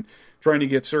vendors and trying to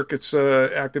get circuits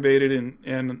activated,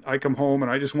 and I come home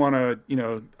and I just want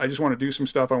to do some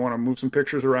stuff. I want to move some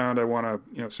pictures around. I want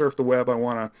to surf the web. I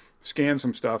want to scan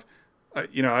some stuff. I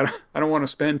don't want to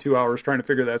spend 2 hours trying to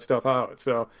figure that stuff out.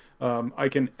 So I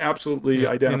can absolutely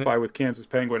identify with Kansas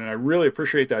Penguin, and I really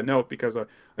appreciate that note because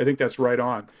I think that's right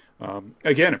on.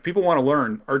 Again, if people want to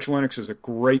learn, Arch Linux is a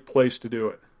great place to do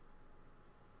it.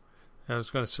 I was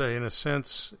going to say, in a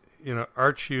sense,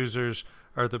 Arch users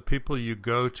are the people you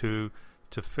go to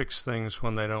fix things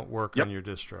when they don't work on your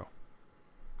distro,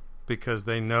 because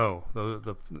they know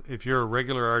if you're a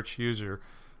regular Arch user,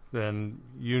 then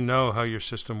you know how your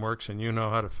system works and you know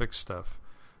how to fix stuff.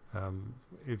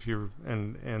 If you're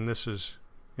and this is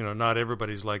not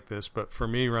everybody's like this, but for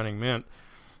me running Mint,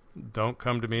 don't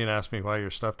come to me and ask me why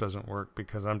your stuff doesn't work,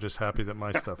 because I'm just happy that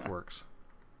my stuff works.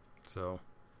 So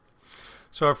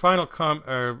our final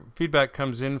our feedback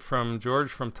comes in from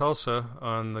George from Tulsa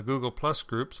on the Google Plus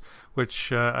groups,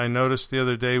 which I noticed the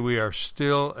other day we are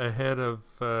still ahead of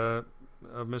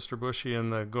Mr. Bushy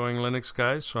and the Going Linux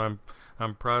guys. So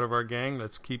I'm proud of our gang.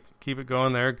 Let's keep it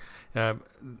going there.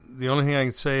 The only thing I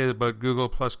can say about Google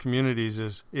Plus communities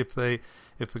is if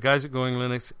the guys at Going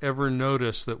Linux ever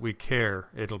notice that we care,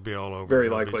 it'll be all over. Very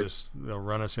likely. They'll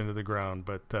run us into the ground.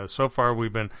 But so far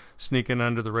we've been sneaking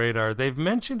under the radar. They've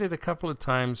mentioned it a couple of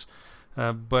times,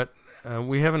 but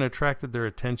we haven't attracted their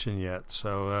attention yet.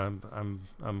 So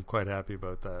I'm quite happy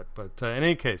about that. But in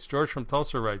any case, George from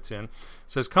Tulsa writes in,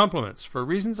 says, compliments. For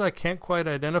reasons I can't quite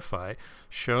identify,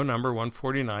 show number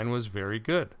 149 was very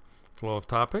good. Flow of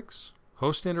topics,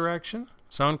 host interaction,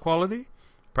 sound quality,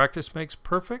 practice makes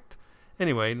perfect.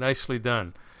 Anyway, nicely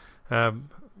done.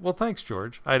 Well, thanks,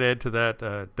 George. I'd add to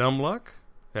that dumb luck.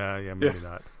 Yeah, maybe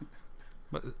not.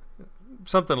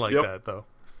 something like that, though.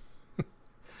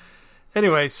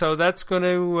 Anyway, so that's going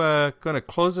to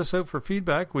close us out for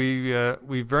feedback. We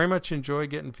very much enjoy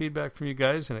getting feedback from you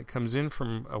guys, and it comes in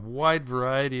from a wide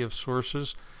variety of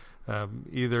sources,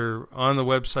 either on the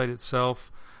website itself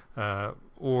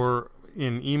or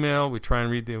in email. We try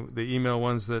and read the email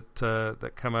ones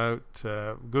that come out.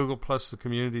 Google Plus, the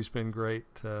community's been great.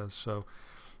 So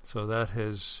that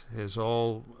has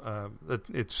all.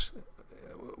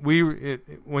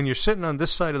 When you're sitting on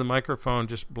this side of the microphone,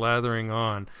 just blathering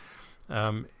on.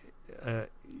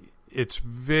 It's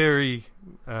very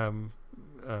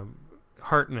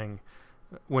heartening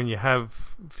when you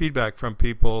have feedback from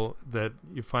people that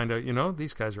you find out,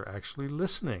 these guys are actually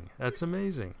listening. That's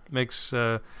amazing. Makes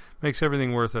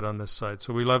everything worth it on this side.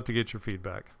 So we love to get your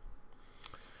feedback.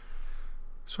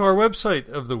 So our website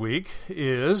of the week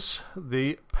is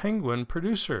the Penguin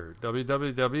Producer,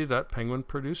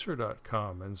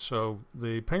 www.penguinproducer.com. And so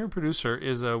the Penguin Producer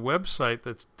is a website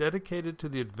that's dedicated to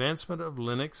the advancement of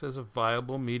Linux as a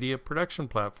viable media production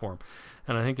platform.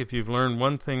 And I think if you've learned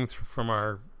one thing from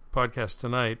our podcast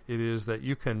tonight, it is that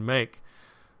you can make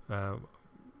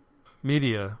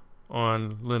media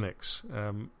on Linux.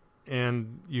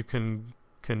 And you can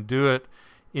do it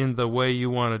in the way you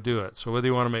want to do it. So whether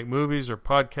you want to make movies or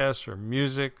podcasts or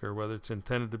music, or whether it's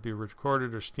intended to be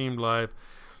recorded or streamed live,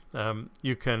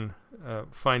 you can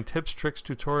find tips, tricks,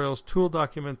 tutorials, tool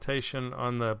documentation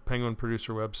on the Penguin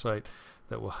Producer website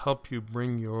that will help you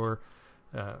bring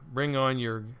on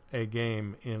your A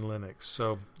game in Linux.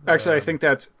 So actually, I think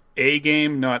that's A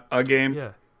game, not a game.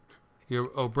 Yeah.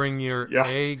 Bring your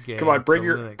A game. Come on, bring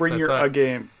your A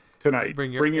game tonight.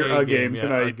 Bring your A game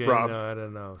tonight, Rob. No, I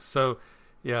don't know. So.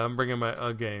 Yeah, I'm bringing my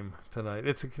A game tonight.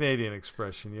 It's a Canadian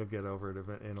expression. You'll get over it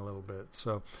in a little bit.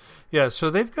 So, yeah,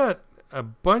 so they've got a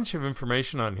bunch of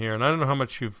information on here, and I don't know how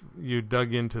much you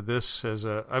dug into this.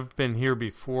 I've been here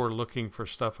before looking for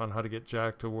stuff on how to get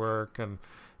Jack to work and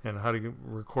how to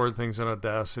record things in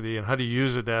Audacity and how to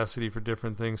use Audacity for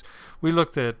different things. We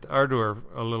looked at Ardour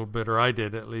a little bit, or I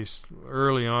did at least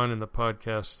early on in the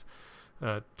podcast,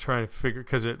 trying to figure,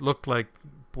 because it looked like,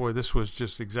 boy, this was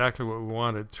just exactly what we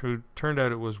wanted. Turned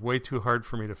out it was way too hard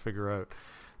for me to figure out.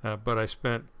 But I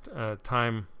spent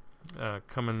time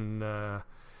coming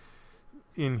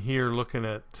in here looking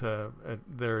at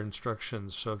their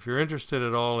instructions. So if you're interested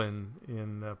at all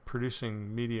in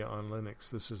producing media on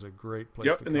Linux, this is a great place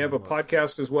to come. Yep, and they have a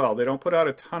podcast as well. They don't put out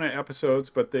a ton of episodes,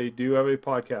 but they do have a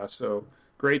podcast. So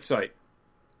great site.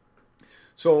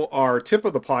 So our tip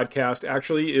of the podcast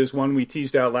actually is one we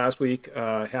teased out last week.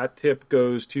 Hat tip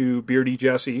goes to Beardy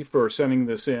Jesse for sending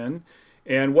this in.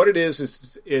 And what it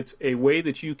is it's a way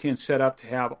that you can set up to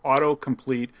have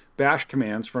autocomplete bash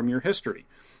commands from your history.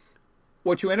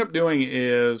 What you end up doing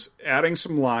is adding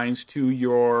some lines to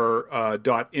your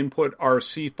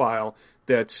 .inputrc file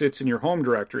that sits in your home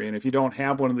directory. And if you don't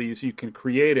have one of these, you can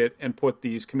create it and put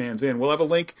these commands in. We'll have a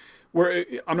link.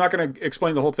 I'm not going to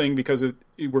explain the whole thing because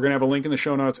we're going to have a link in the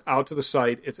show notes out to the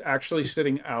site. It's actually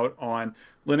sitting out on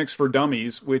Linux for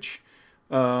Dummies, which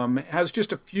has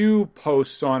just a few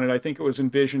posts on it. I think it was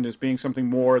envisioned as being something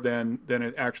more than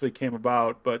it actually came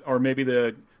about, or maybe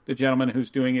the gentleman who's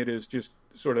doing it is just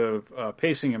sort of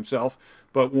pacing himself.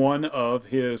 But one of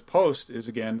his posts is,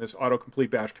 again, this autocomplete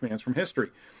bash commands from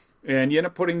history. And you end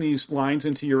up putting these lines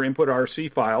into your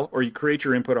input.rc file, or you create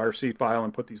your input.rc file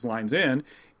and put these lines in.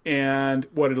 And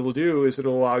what it'll do is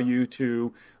it'll allow you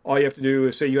to, all you have to do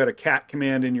is say you had a cat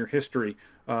command in your history,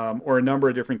 or a number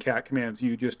of different cat commands.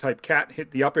 You just type cat,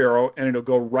 hit the up arrow, and it'll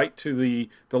go right to the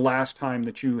last time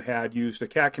that you had used a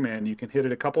cat command. You can hit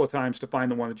it a couple of times to find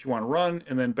the one that you want to run,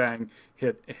 and then bang,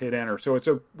 hit enter. So it's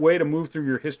a way to move through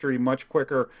your history much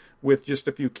quicker with just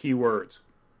a few keywords.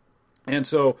 And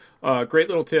so, great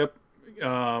little tip.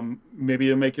 Maybe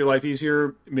it'll make your life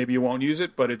easier. Maybe you won't use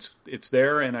it, but it's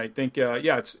there. And I think,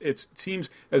 it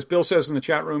seems, as Bill says in the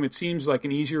chat room, it seems like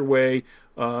an easier way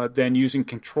than using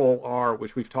Control-R,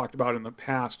 which we've talked about in the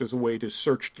past as a way to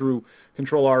search through.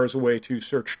 Control-R is a way to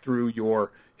search through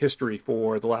your history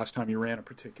for the last time you ran a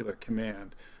particular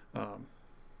command.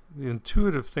 The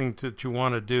intuitive thing that you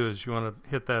want to do is you want to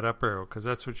hit that up arrow, because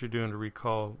that's what you're doing to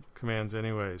recall commands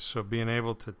anyways. So being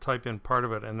able to type in part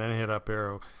of it and then hit up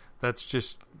arrow, that's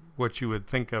just what you would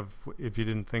think of if you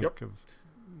didn't think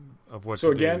of what to do.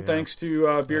 So again, thanks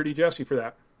to Beardy Jesse for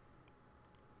that.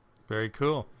 Very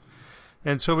cool.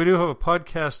 And so we do have a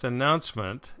podcast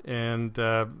announcement, and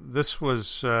this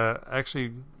was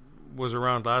actually was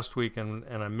around last week, and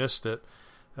I missed it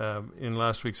in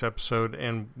last week's episode,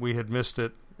 and we had missed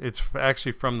it. It's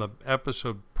actually from the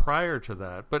episode prior to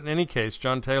that. But in any case,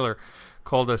 John Taylor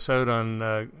called us out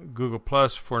on Google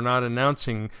Plus for not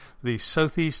announcing the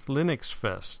Southeast Linux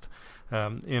Fest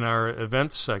in our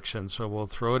events section, so we'll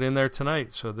throw it in there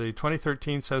tonight. So the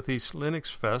 2013 Southeast Linux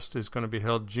Fest is going to be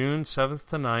held June 7th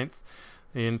to 9th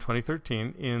in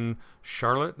 2013 in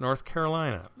Charlotte, North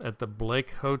Carolina at the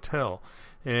Blake Hotel.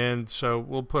 And so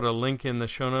we'll put a link in the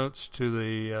show notes to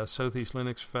the Southeast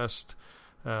Linux Fest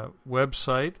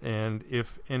website, and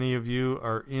if any of you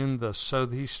are in the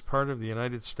southeast part of the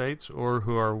United States or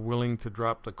who are willing to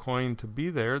drop the coin to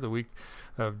be there the week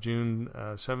of June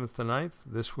 7th to 9th,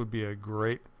 this would be a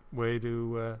great way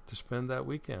to spend that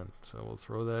weekend. So we'll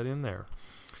throw that in there.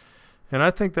 And I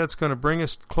think that's going to bring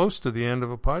us close to the end of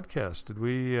a podcast. Did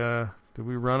we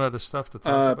run out of stuff to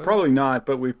talk about? Probably not,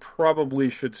 but we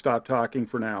probably should stop talking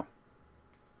for now.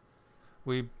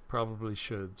 We probably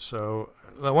should. So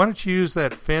why don't you use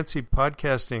that fancy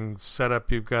podcasting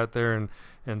setup you've got there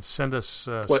and send us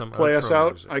some play us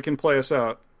out. Music. I can play us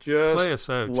out. Just play us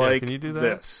out. Like Can you do that?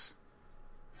 This.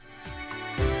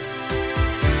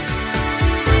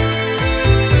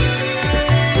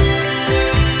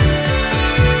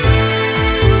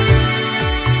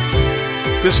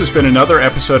 This has been another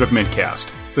episode of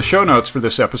MintCast. The show notes for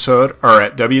this episode are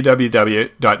at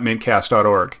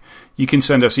www.mintcast.org. You can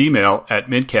send us email at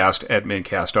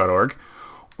mintcast@mintcast.org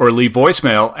or leave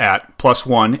voicemail at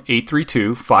 +1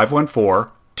 832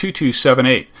 514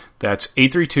 2278. That's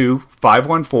 832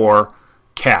 514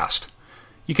 CAST.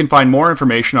 You can find more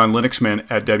information on Linux Mint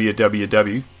at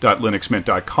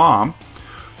www.linuxmint.com.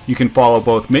 You can follow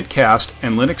both MintCast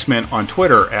and Linux Mint on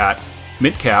Twitter at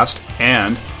MintCast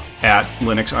and at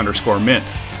Linux_Mint.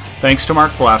 Thanks to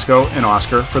Mark Blasco and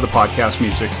Oscar for the podcast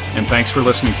music, and thanks for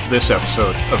listening to this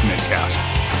episode of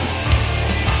MintCast.